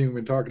quarantine.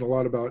 We've been talking a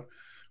lot about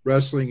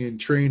wrestling and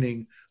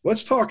training.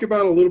 Let's talk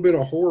about a little bit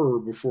of horror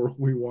before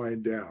we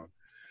wind down.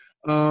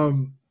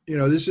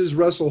 This is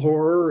Wrestle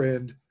Horror,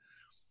 and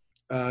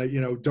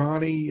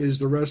Donnie is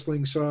the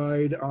wrestling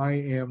side. I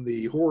am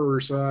the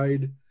horror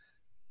side.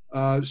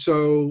 All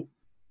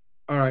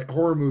right,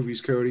 horror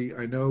movies, Cody.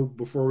 I know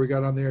before we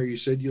got on there, you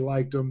said you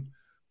liked them.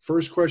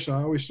 First question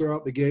I always throw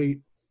out the gate.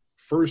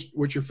 First,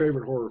 what's your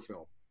favorite horror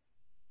film?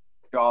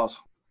 Jaws.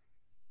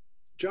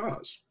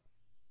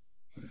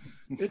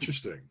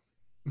 Interesting.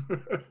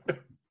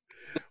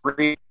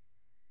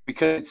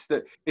 Because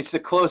it's the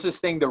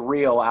closest thing to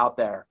real out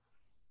there.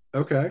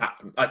 Okay.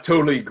 I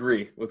totally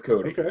agree with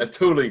Cody. Okay. I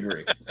totally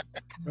agree.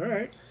 All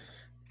right.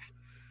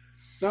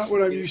 Not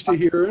what I'm used to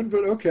hearing,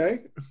 but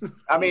okay.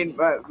 I mean,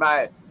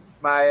 my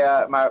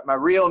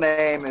real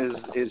name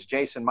is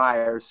Jason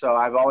Myers, so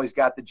I've always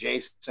got the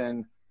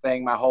Jason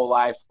thing my whole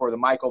life, or the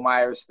Michael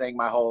Myers thing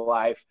my whole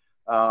life.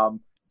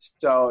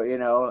 So, you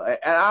know,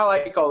 and I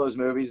like all those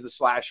movies, the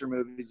slasher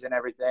movies and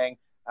everything.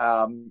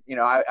 You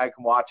know, I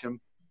can watch them,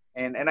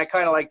 and I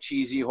kind of like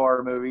cheesy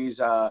horror movies.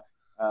 I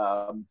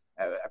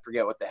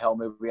forget what the hell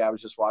movie I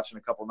was just watching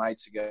a couple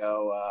nights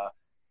ago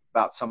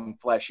about some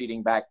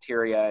flesh-eating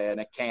bacteria in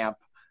a camp.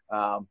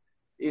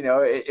 You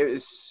know,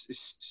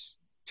 it's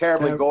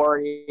terribly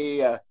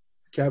gory.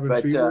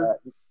 Cabin Fever?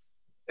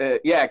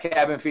 Yeah,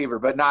 Cabin Fever,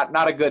 but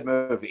not a good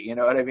movie. You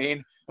know what I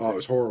mean? Oh, it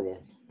was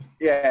horrible.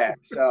 Yeah.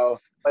 So,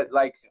 but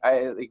like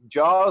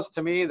Jaws,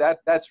 to me,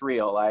 that's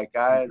real. Like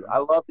I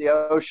love the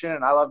ocean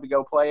and I love to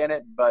go play in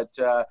it, but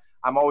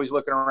I'm always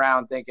looking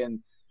around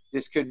thinking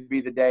this could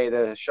be the day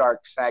the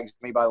shark snags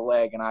me by the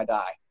leg and I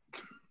die.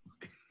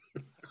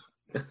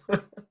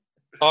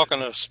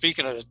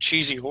 Speaking of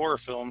cheesy horror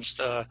films,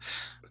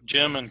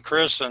 Jim and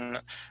Chris and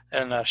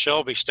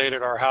Shelby stayed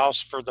at our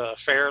house for the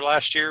fair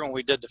last year when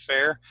we did the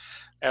fair,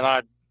 and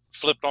I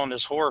flipped on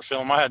this horror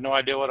film. I had no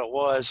idea what it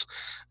was,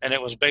 and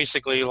it was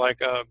basically like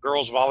a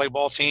girls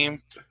volleyball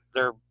team.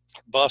 Their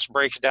bus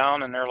breaks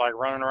down and they're like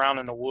running around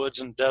in the woods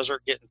and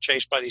desert getting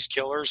chased by these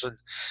killers, and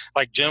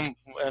like Jim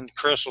and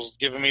Chris was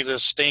giving me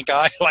this stink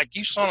eye like,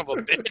 you son of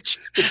a bitch.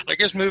 Like,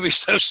 this movie's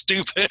so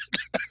stupid.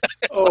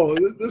 Oh,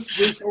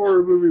 this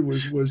horror movie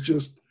was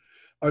just,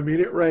 I mean,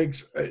 it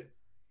ranks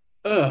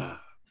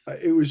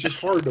it was just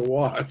hard to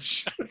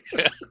watch.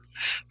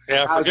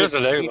 Yeah, I forget the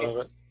name of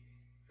it.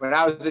 When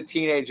I was a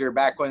teenager,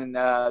 back when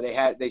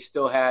they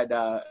still had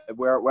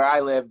where I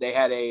lived, they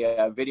had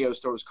a video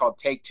store. It was called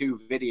Take Two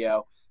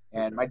Video,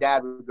 and my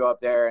dad would go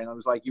up there, and it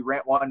was like you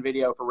rent one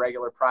video for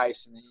regular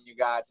price, and then you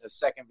got a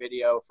second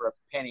video for a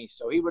penny.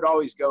 So he would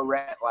always go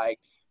rent like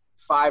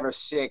 5 or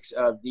 6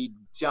 of the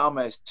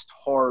dumbest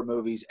horror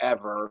movies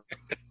ever,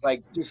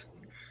 like just.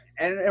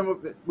 And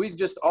we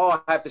just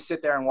all have to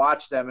sit there and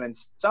watch them. And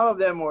some of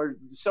them were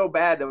so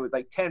bad that it was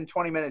like 10,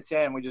 20 minutes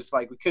in, we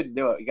couldn't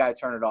do it. You got to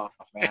turn it off,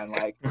 man.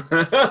 Like,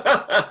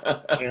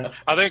 yeah,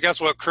 I think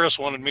that's what Chris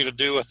wanted me to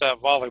do with that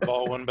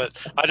volleyball one,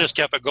 but I just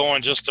kept it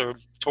going just to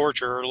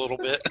torture her a little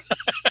bit.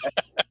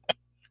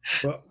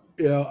 Well,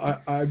 you know,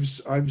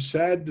 I'm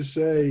sad to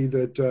say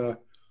that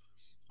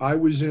I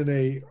was in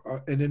an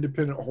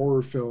independent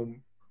horror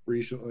film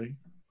recently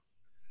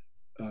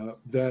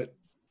that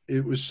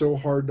it was so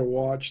hard to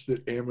watch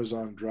that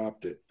Amazon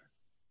dropped it.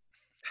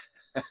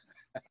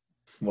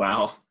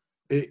 Wow.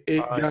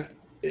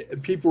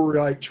 People were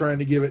like trying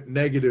to give it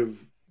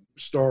negative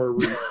star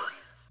rating.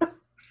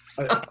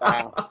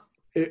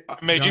 It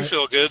made you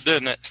feel good,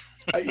 didn't it?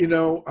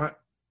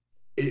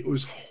 It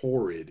was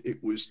horrid.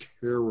 It was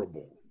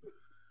terrible.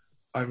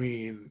 I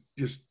mean,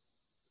 just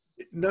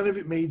none of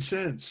it made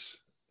sense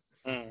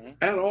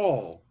at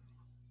all.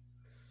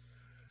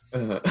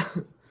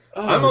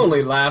 I'm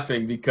only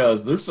laughing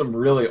because there's some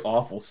really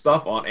awful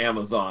stuff on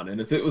Amazon, and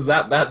if it was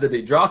that bad that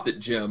they dropped it,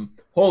 Jim,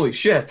 holy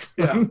shit.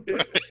 Yeah.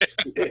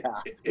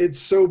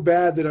 It's so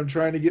bad that I'm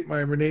trying to get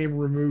my name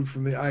removed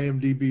from the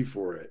IMDb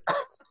for it.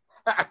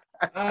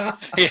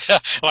 Yeah,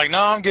 like,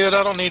 no, I'm good.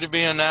 I don't need to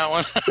be in that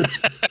one.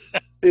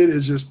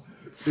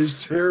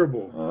 It's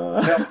terrible.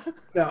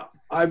 Now,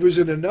 I was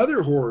in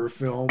another horror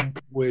film,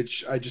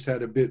 which I just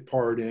had a bit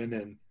part in,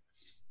 and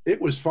it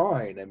was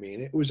fine. I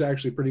mean, it was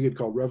actually pretty good,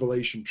 called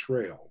Revelation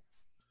Trail.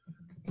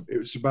 It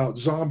was about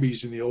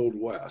zombies in the Old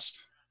West.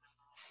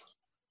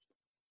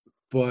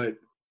 But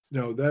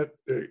no,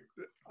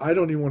 I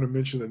don't even want to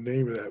mention the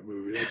name of that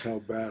movie. That's how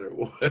bad it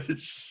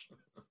was.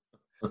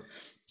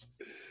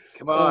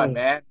 Come on,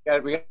 man.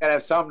 We got to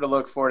have something to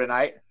look for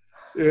tonight.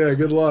 Yeah,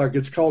 good luck.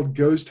 It's called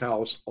Ghost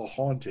House: A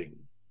Haunting.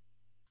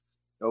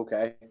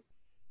 Okay.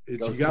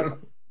 You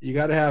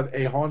got to have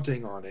a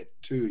haunting on it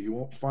too. You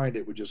won't find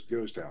it with just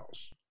Ghost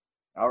House.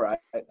 All right.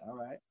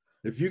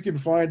 If you can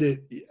find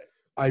it,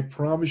 I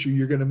promise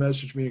you're going to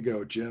message me and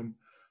go, Jim,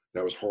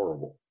 that was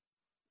horrible.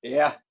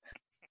 Yeah.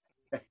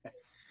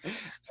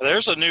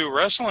 There's a new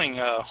wrestling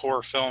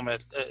horror film,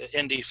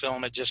 indie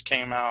film that just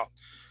came out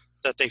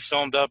that they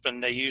filmed up,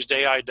 and they used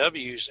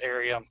AIW's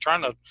area. I'm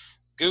trying to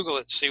Google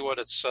it, see what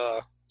it's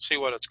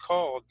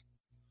called.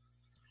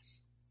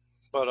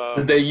 But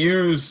did they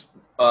use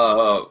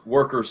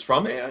workers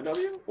from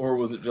AIW, or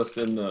was it just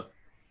in the?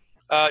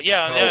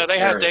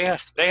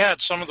 They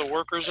had some of the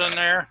workers in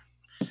there,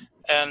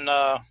 and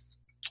oh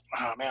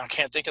man, I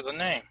can't think of the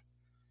name.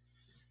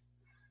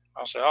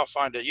 I'll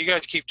find it. You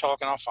guys keep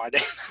talking, I'll find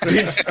it.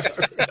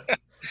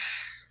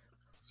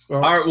 All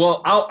right.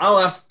 Well, I'll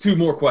ask 2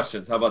 more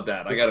questions. How about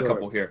that? I got a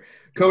couple here.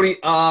 Cody,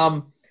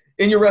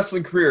 in your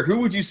wrestling career, who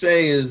would you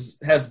say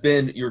has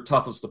been your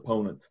toughest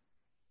opponent?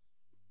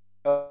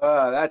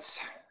 That's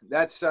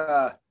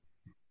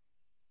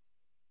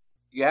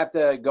you have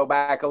to go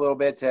back a little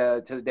bit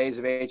to the days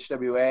of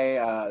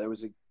HWA. There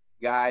was a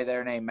guy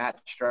there named Matt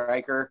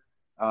Striker,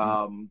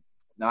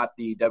 not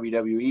the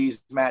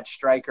WWE's Matt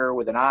Striker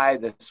with an I.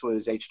 This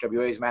was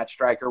HWA's Matt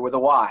Striker with a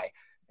Y.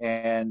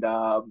 and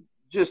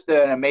just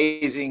an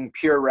amazing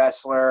pure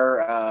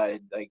wrestler.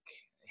 Like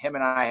him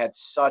and I had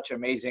such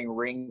amazing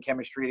ring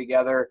chemistry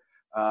together,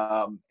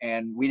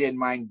 and we didn't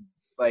mind.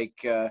 Like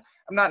I'm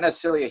not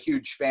necessarily a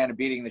huge fan of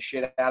beating the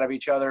shit out of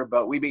each other,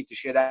 but we beat the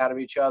shit out of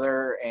each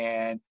other,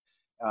 and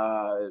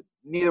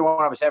neither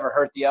one of us ever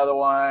hurt the other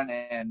one.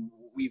 And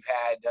we've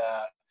had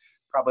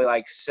probably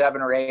like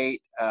 7 or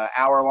 8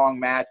 hour-long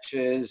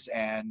matches,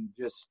 and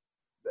just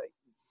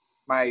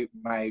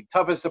my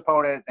toughest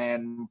opponent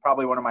and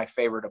probably one of my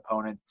favorite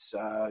opponents.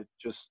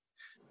 Just,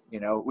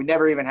 we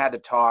never even had to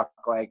talk.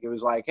 Like, it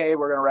was like, hey,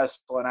 we're going to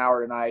wrestle an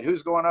hour tonight.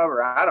 Who's going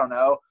over? I don't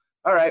know.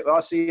 All right, well,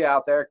 I'll see you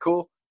out there.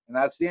 Cool. And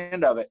that's the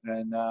end of it.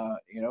 And,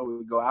 we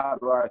would go out,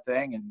 do our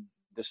thing, and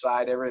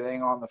decide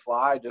everything on the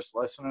fly, just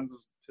listening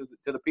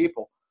to the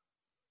people.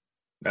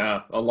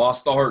 Yeah, a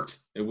lost art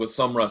with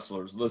some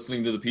wrestlers,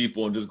 listening to the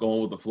people and just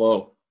going with the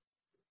flow.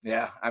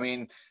 Yeah, I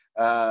mean,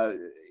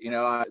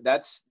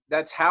 that's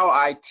how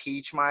I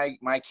teach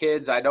my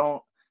kids. I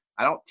don't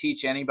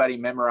teach anybody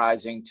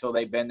memorizing till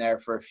they've been there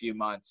for a few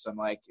months. I'm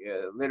like,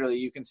 literally,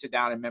 you can sit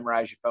down and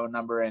memorize your phone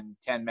number in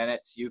 10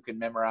 minutes. You can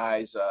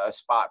memorize a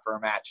spot for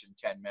a match in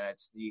 10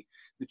 minutes. The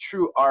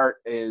true art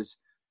is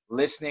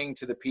listening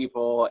to the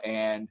people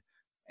and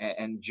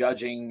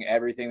judging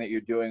everything that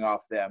you're doing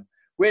off them,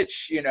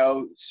 which,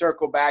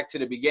 circle back to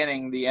the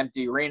beginning, the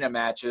empty arena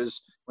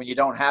matches, when you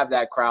don't have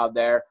that crowd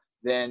there,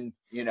 then,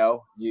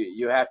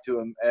 you have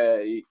to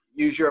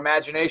use your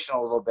imagination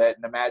a little bit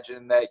and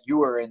imagine that you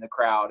were in the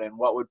crowd and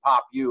what would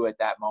pop you at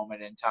that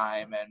moment in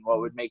time and what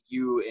would make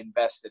you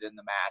invested in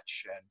the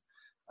match.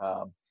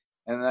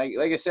 And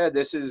like I said,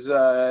 this is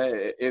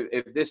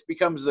if this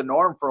becomes the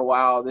norm for a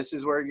while, this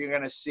is where you're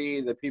going to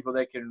see the people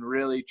that can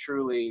really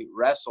truly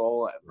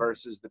wrestle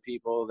versus the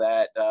people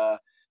that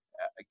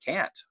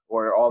can't,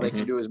 or all they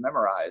can do is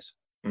memorize.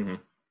 Mm-hmm.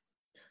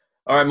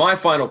 All right, my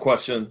final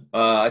question.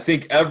 I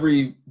think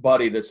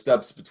everybody that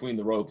steps between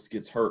the ropes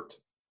gets hurt.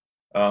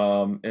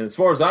 And as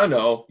far as I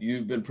know,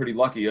 you've been pretty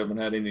lucky. You haven't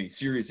had any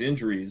serious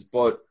injuries.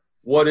 But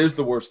what is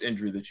the worst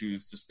injury that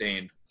you've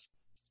sustained?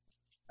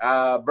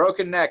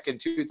 Broken neck in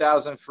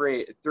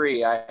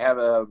 2003. I have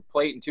a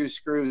plate and 2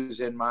 screws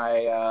in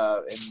my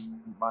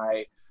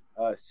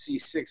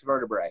C6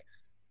 vertebrae.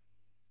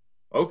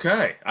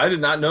 Okay, I did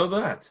not know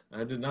that.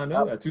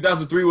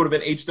 2003 would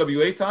have been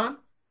HWA time?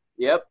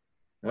 Yep.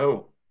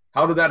 Oh,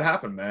 how did that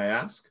happen, may I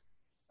ask?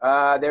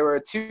 There were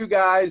 2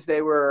 guys.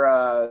 They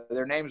were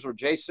their names were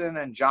Jason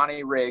and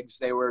Johnny Riggs.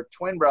 They were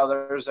twin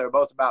brothers. They were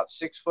both about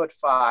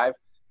 6'5".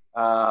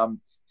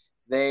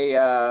 They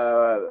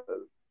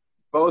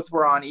both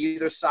were on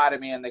either side of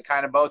me, and they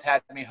kind of both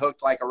had me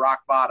hooked like a rock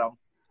bottom.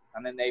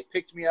 And then they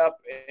picked me up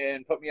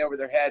and put me over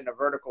their head in a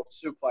vertical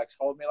suplex,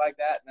 hold me like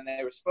that. And then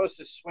they were supposed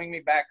to swing me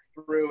back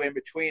through in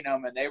between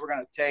them, and they were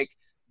going to take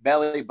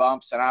belly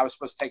bumps, and I was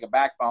supposed to take a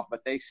back bump.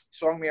 But they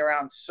swung me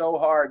around so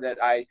hard that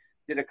I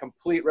did a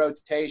complete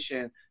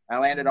rotation. I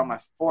landed on my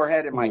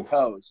forehead and my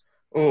toes.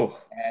 Oh.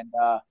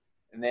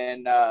 And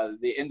then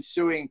the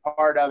ensuing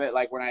part of it,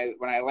 like when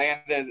I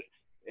landed,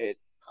 it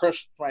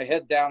crushed my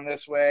head down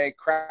this way,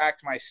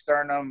 cracked my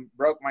sternum,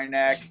 broke my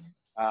neck,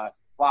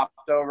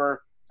 flopped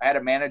over. I had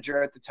a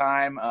manager at the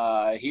time.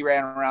 He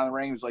ran around the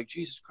ring. He was like,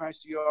 Jesus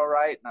Christ, are you all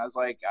right? And I was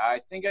like,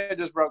 I think I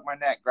just broke my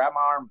neck. Grabbed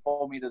my arm,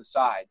 pulled me to the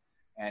side.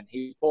 And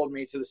he pulled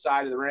me to the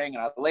side of the ring.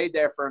 And I laid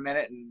there for a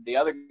minute. And the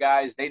other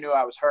guys, they knew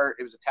I was hurt.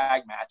 It was a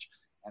tag match.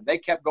 And they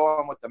kept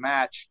going with the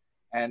match.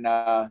 And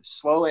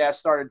slowly I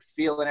started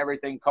feeling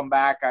everything come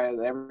back.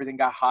 Everything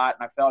got hot,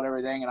 and I felt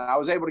everything. And I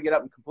was able to get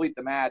up and complete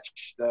the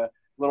match, the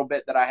little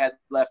bit that I had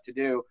left to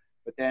do.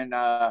 But then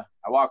I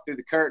walked through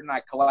the curtain.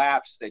 I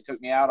collapsed. They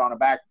took me out on a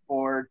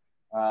backboard.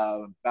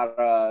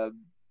 About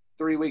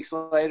 3 weeks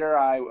later,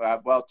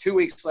 2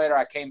 weeks later,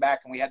 I came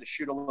back, and we had to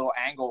shoot a little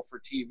angle for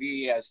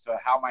TV as to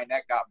how my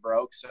neck got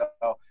broke. So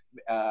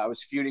I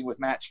was feuding with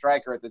Matt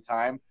Stryker at the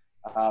time.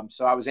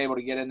 So I was able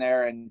to get in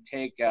there and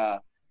take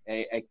a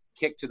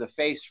kick to the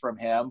face from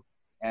him,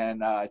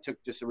 and I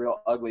took just a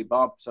real ugly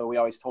bump. So we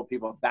always told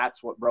people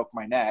that's what broke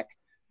my neck.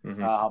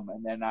 Mm-hmm.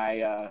 And then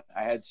I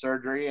had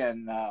surgery,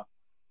 and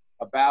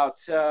about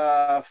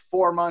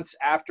 4 months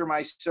after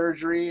my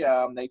surgery,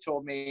 they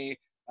told me,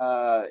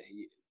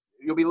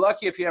 you'll be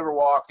lucky if you ever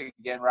walk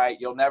again, right?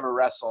 You'll never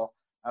wrestle.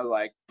 I was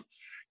like,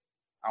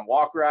 I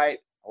walk right.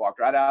 I walked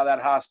right out of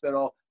that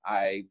hospital.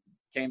 I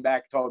came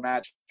back, told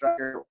Matt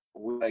Stryker,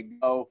 we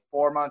go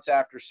 4 months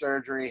after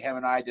surgery. Him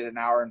and I did 1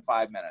 hour and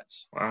 5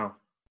 minutes. Wow.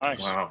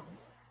 Nice. Wow.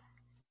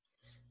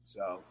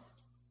 So.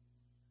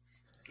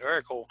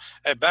 Very cool.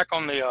 Hey, back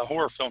on the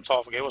horror film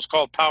topic, it was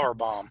called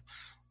Powerbomb.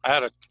 I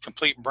had a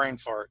complete brain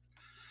fart.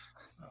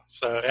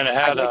 So, and it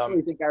had. I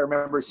actually think I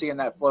remember seeing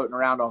that floating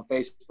around on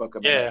Facebook.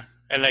 Yeah,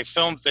 and they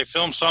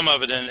filmed some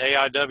of it in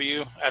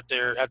AIW at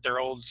their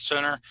old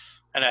center,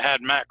 and it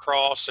had Matt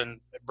Cross and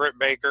Britt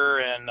Baker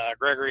and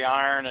Gregory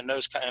Iron and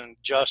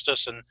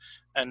Justice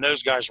and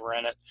those guys were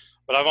in it.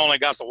 But I've only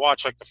got to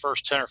watch like the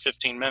first 10 or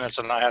 15 minutes,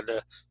 and I had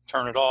to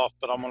turn it off.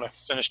 But I'm going to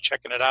finish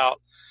checking it out.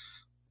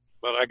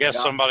 But I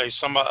guess somebody,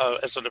 is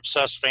an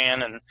obsessed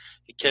fan, and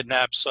he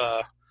kidnaps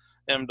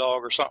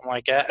M-Dog or something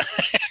like that.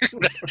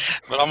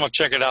 But I'm gonna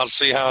check it out and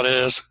see how it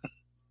is.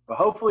 But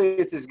hopefully,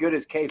 it's as good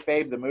as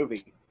Kayfabe the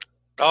movie.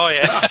 Oh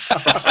yeah,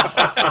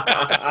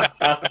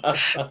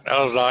 that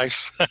was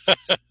nice.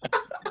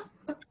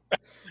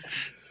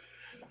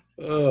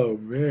 Oh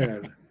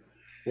man,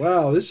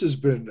 wow! This has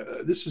been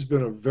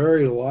a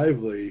very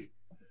lively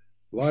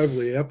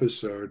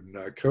episode,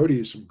 and Cody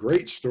has some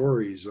great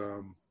stories.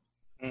 You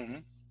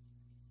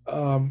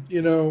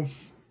know,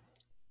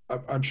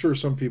 I'm sure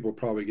some people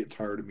probably get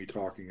tired of me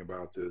talking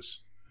about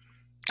this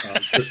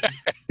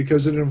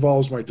because it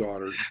involves my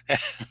daughter.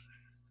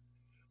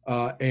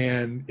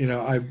 And you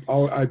know,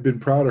 I've been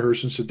proud of her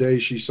since the day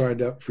she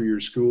signed up for your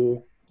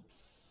school.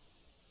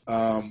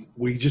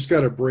 We just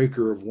got to break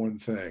her of one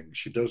thing: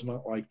 she does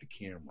not like the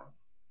camera.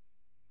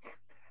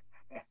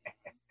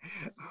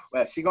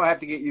 Well, she's gonna have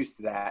to get used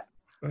to that.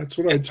 That's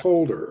what I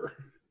told her.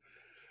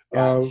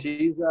 Yeah,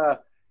 she's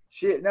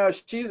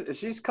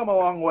come a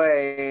long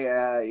way.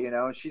 You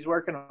know, she's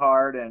working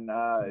hard, and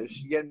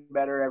she's getting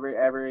better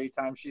every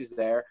time she's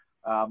there.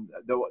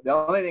 The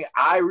only thing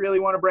I really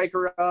want to break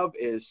her of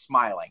is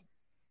smiling.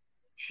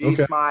 She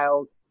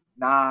smiles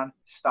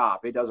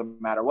non-stop. It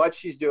doesn't matter what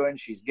she's doing.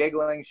 She's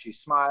giggling. She's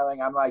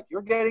smiling. I'm like,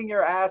 you're getting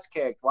your ass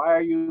kicked. Why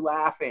are you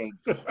laughing?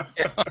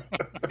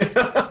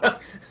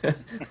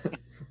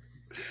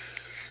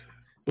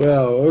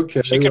 Well,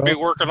 okay. She could be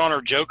working on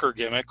her Joker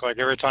gimmick. Like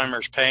every time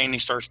there's pain, he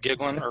starts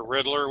giggling, or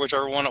Riddler,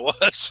 whichever one it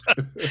was.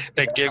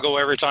 They giggle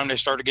every time they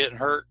started getting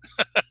hurt.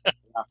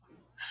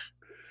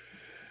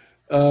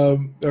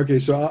 Okay,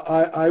 so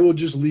I will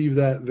just leave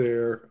that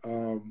there.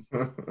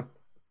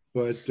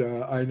 But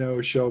I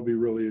know Shelby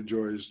really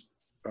enjoys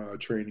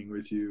training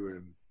with you,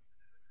 and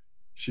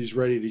she's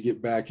ready to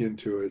get back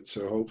into it.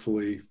 So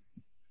hopefully,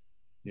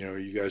 you know,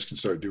 you guys can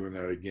start doing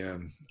that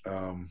again.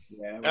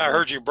 I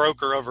heard you broke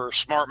her over her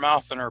smart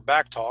mouth and her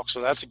back talk, so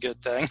that's a good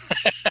thing.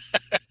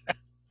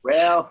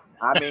 Well,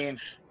 I mean,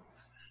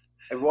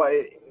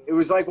 it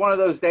was like one of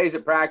those days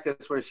at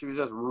practice where she was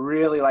just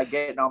really like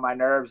getting on my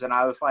nerves, and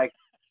I was like,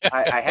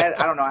 I had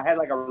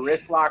like a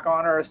wrist lock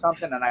on her or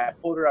something, and I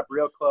pulled her up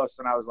real close,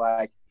 and I was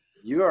like,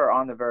 you are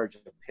on the verge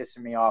of pissing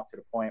me off to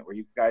the point where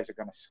you guys are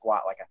going to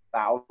squat like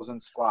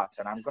 1,000 squats,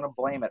 and I'm going to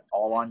blame it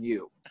all on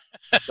you.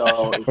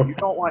 So if you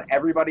don't want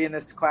everybody in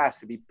this class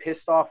to be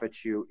pissed off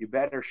at you, you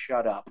better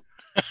shut up.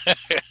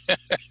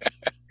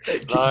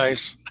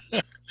 Nice.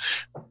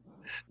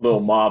 Little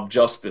mob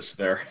justice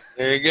there.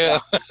 There you go.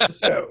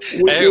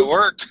 Hey, it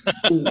worked.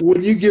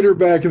 When you get her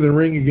back in the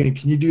ring again,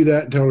 can you do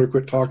that and tell her to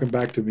quit talking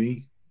back to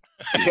me?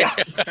 Yeah.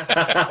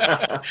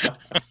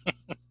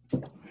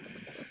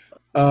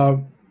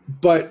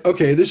 But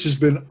okay, this has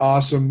been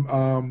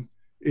awesome.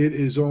 It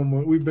is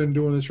we've been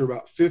doing this for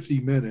about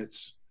 50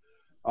 minutes,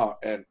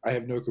 and I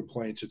have no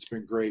complaints. It's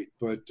been great.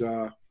 But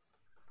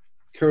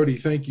Cody,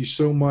 thank you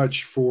so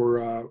much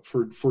for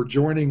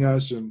joining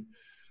us. And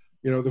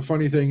you know, the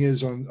funny thing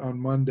is, on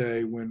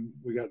Monday when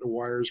we got the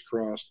wires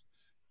crossed,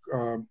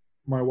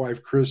 my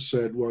wife Chris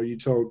said, "Well, you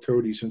tell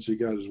Cody since he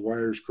got his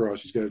wires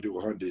crossed, he's got to do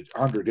 100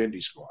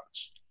 indie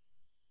squats."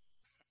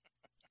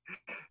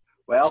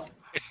 Well,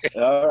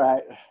 all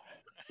right.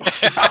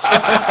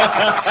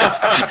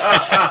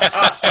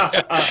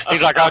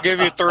 He's like, I'll give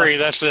you 3.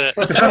 That's it.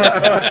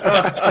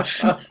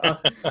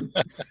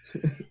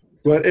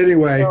 But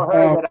anyway,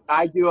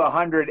 I do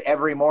 100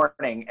 every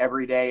morning,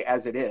 every day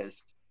as it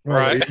is. Well,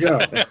 right. There you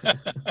go.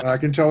 I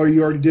can tell her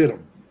you already did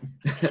them.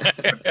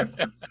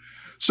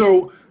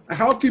 So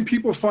how can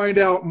people find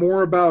out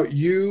more about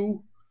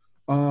you,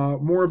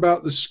 more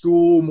about the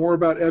school, more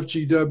about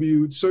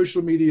FGW,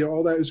 social media,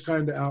 all those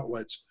kind of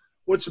outlets?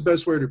 What's the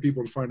best way for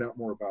people to find out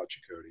more about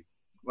you, Cody?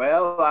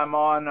 Well, I'm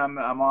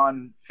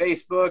on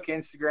Facebook,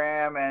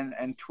 Instagram,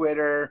 and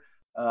Twitter.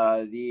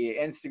 The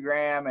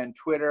Instagram and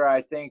Twitter,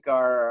 I think,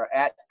 are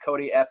at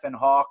Cody Effin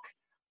Hawk.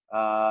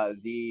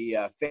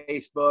 The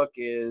Facebook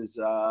is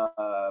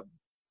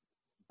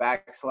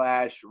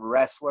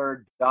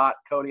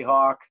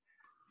 /wrestler.CodyHawk.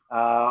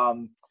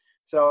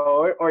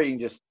 Or you can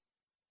just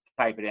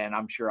type it in.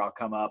 I'm sure I'll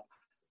come up.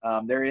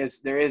 There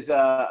is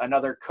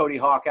another Cody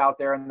Hawk out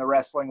there in the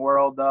wrestling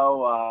world,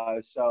 though.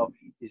 So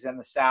he's in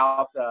the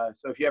South.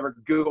 So if you ever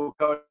Google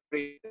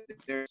Cody,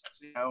 there's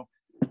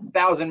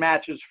 1,000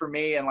 matches for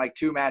me and like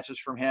 2 matches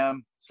from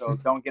him. So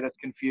don't get us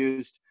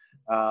confused.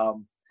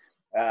 So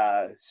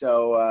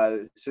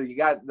you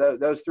got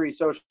those 3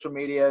 social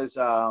medias.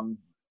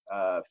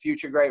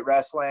 Future Great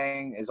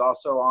Wrestling is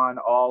also on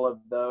all of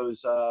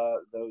those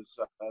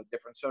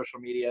different social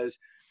medias.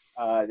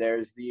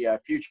 There's the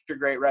Future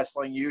Great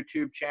Wrestling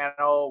YouTube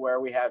channel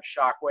where we have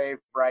Shockwave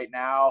right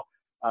now.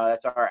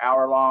 That's our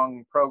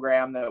hour-long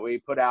program that we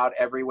put out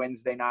every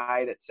Wednesday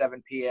night at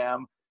 7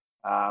 p.m.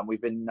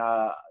 We've been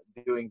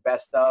doing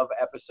best of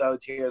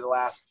episodes here the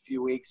last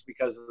few weeks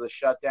because of the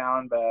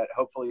shutdown, but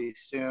hopefully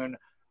soon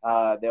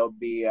there'll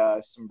be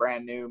some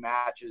brand new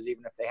matches,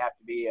 even if they have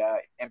to be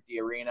empty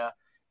arena.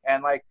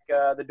 And like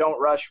the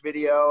Don't Rush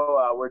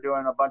video, we're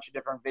doing a bunch of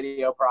different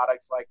video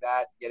products like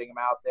that, getting them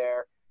out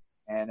there.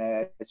 And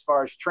as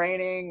far as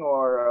training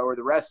or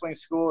the wrestling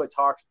school, it's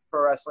Hawks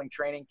Pro Wrestling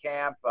Training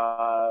Camp.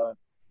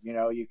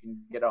 You can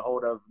get a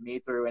hold of me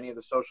through any of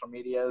the social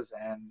medias.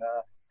 And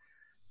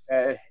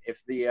if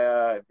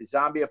the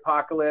zombie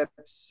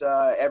apocalypse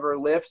ever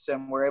lifts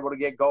and we're able to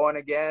get going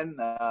again,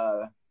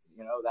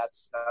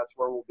 that's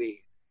where we'll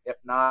be. If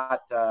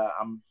not,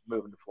 I'm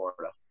moving to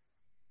Florida.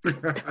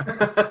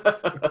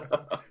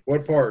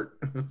 What part?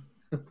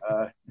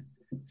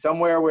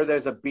 Somewhere where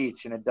there's a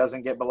beach and it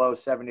doesn't get below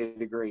 70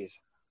 degrees.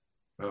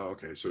 Oh,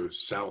 okay. So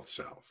south.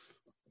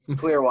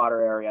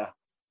 Clearwater area.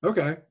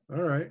 Okay.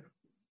 All right.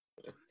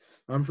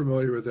 I'm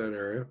familiar with that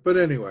area. But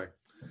anyway,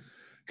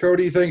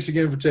 Cody, thanks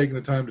again for taking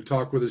the time to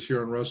talk with us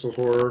here on Wrestle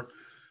Horror.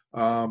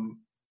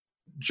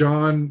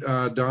 John,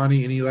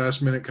 Donnie, any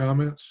last minute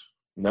comments?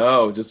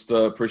 No, just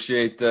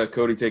appreciate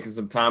Cody taking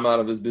some time out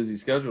of his busy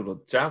schedule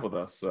to chat with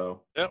us.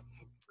 So Yep.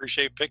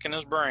 Appreciate picking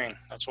his brain.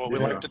 That's what we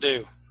like to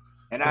do.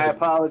 And I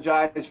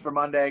apologize for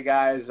Monday,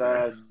 guys.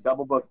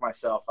 Double booked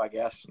myself, I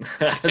guess.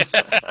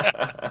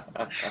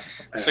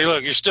 See,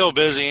 look, you're still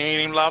busy. You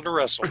ain't even allowed to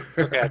wrestle.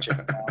 Look at you.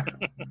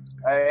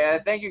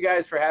 Thank you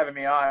guys for having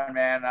me on,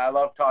 man. I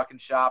love talking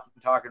shop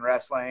and talking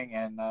wrestling,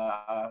 and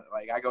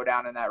I go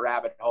down in that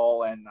rabbit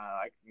hole, and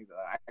I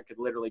could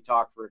literally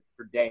talk for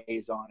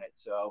days on it.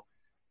 So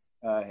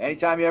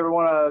anytime you ever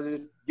want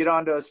to get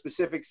onto a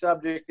specific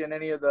subject in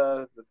any of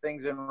the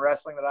things in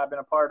wrestling that I've been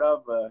a part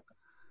of,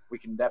 we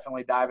can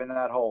definitely dive into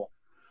that hole.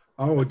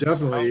 Oh,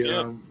 definitely.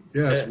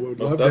 Yes, we'd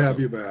love to have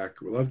you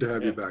back. We'd love to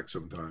have you back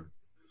sometime.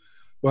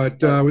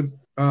 But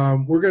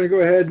we're going to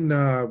go ahead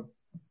and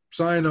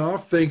sign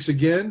off. Thanks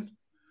again.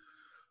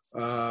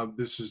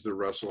 This is the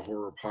Wrestle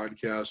Horror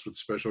Podcast with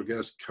special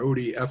guest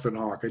Cody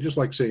Effenhawk. I just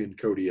like saying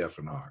Cody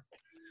Effenhawk.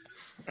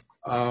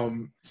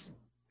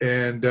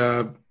 And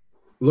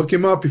look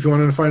him up if you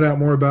want to find out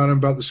more about him,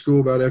 about the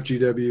school, about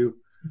FGW.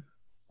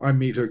 I'm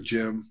Meat Hook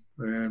Jim,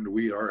 and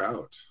we are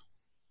out.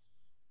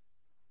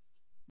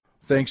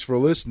 Thanks for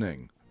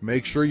listening.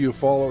 Make sure you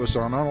follow us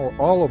on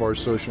all of our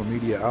social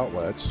media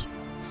outlets.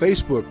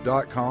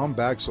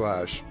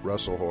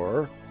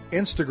 Facebook.com/WrestleHorror,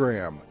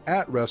 Instagram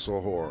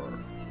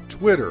 @WrestleHorror,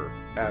 Twitter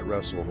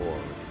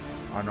 @WrestleHorror,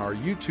 on our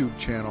YouTube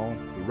channel,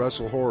 the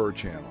Wrestle Horror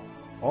Channel.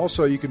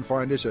 Also, you can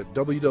find us at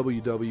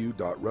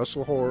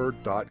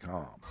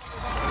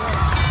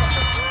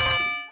www.wrestlehorror.com.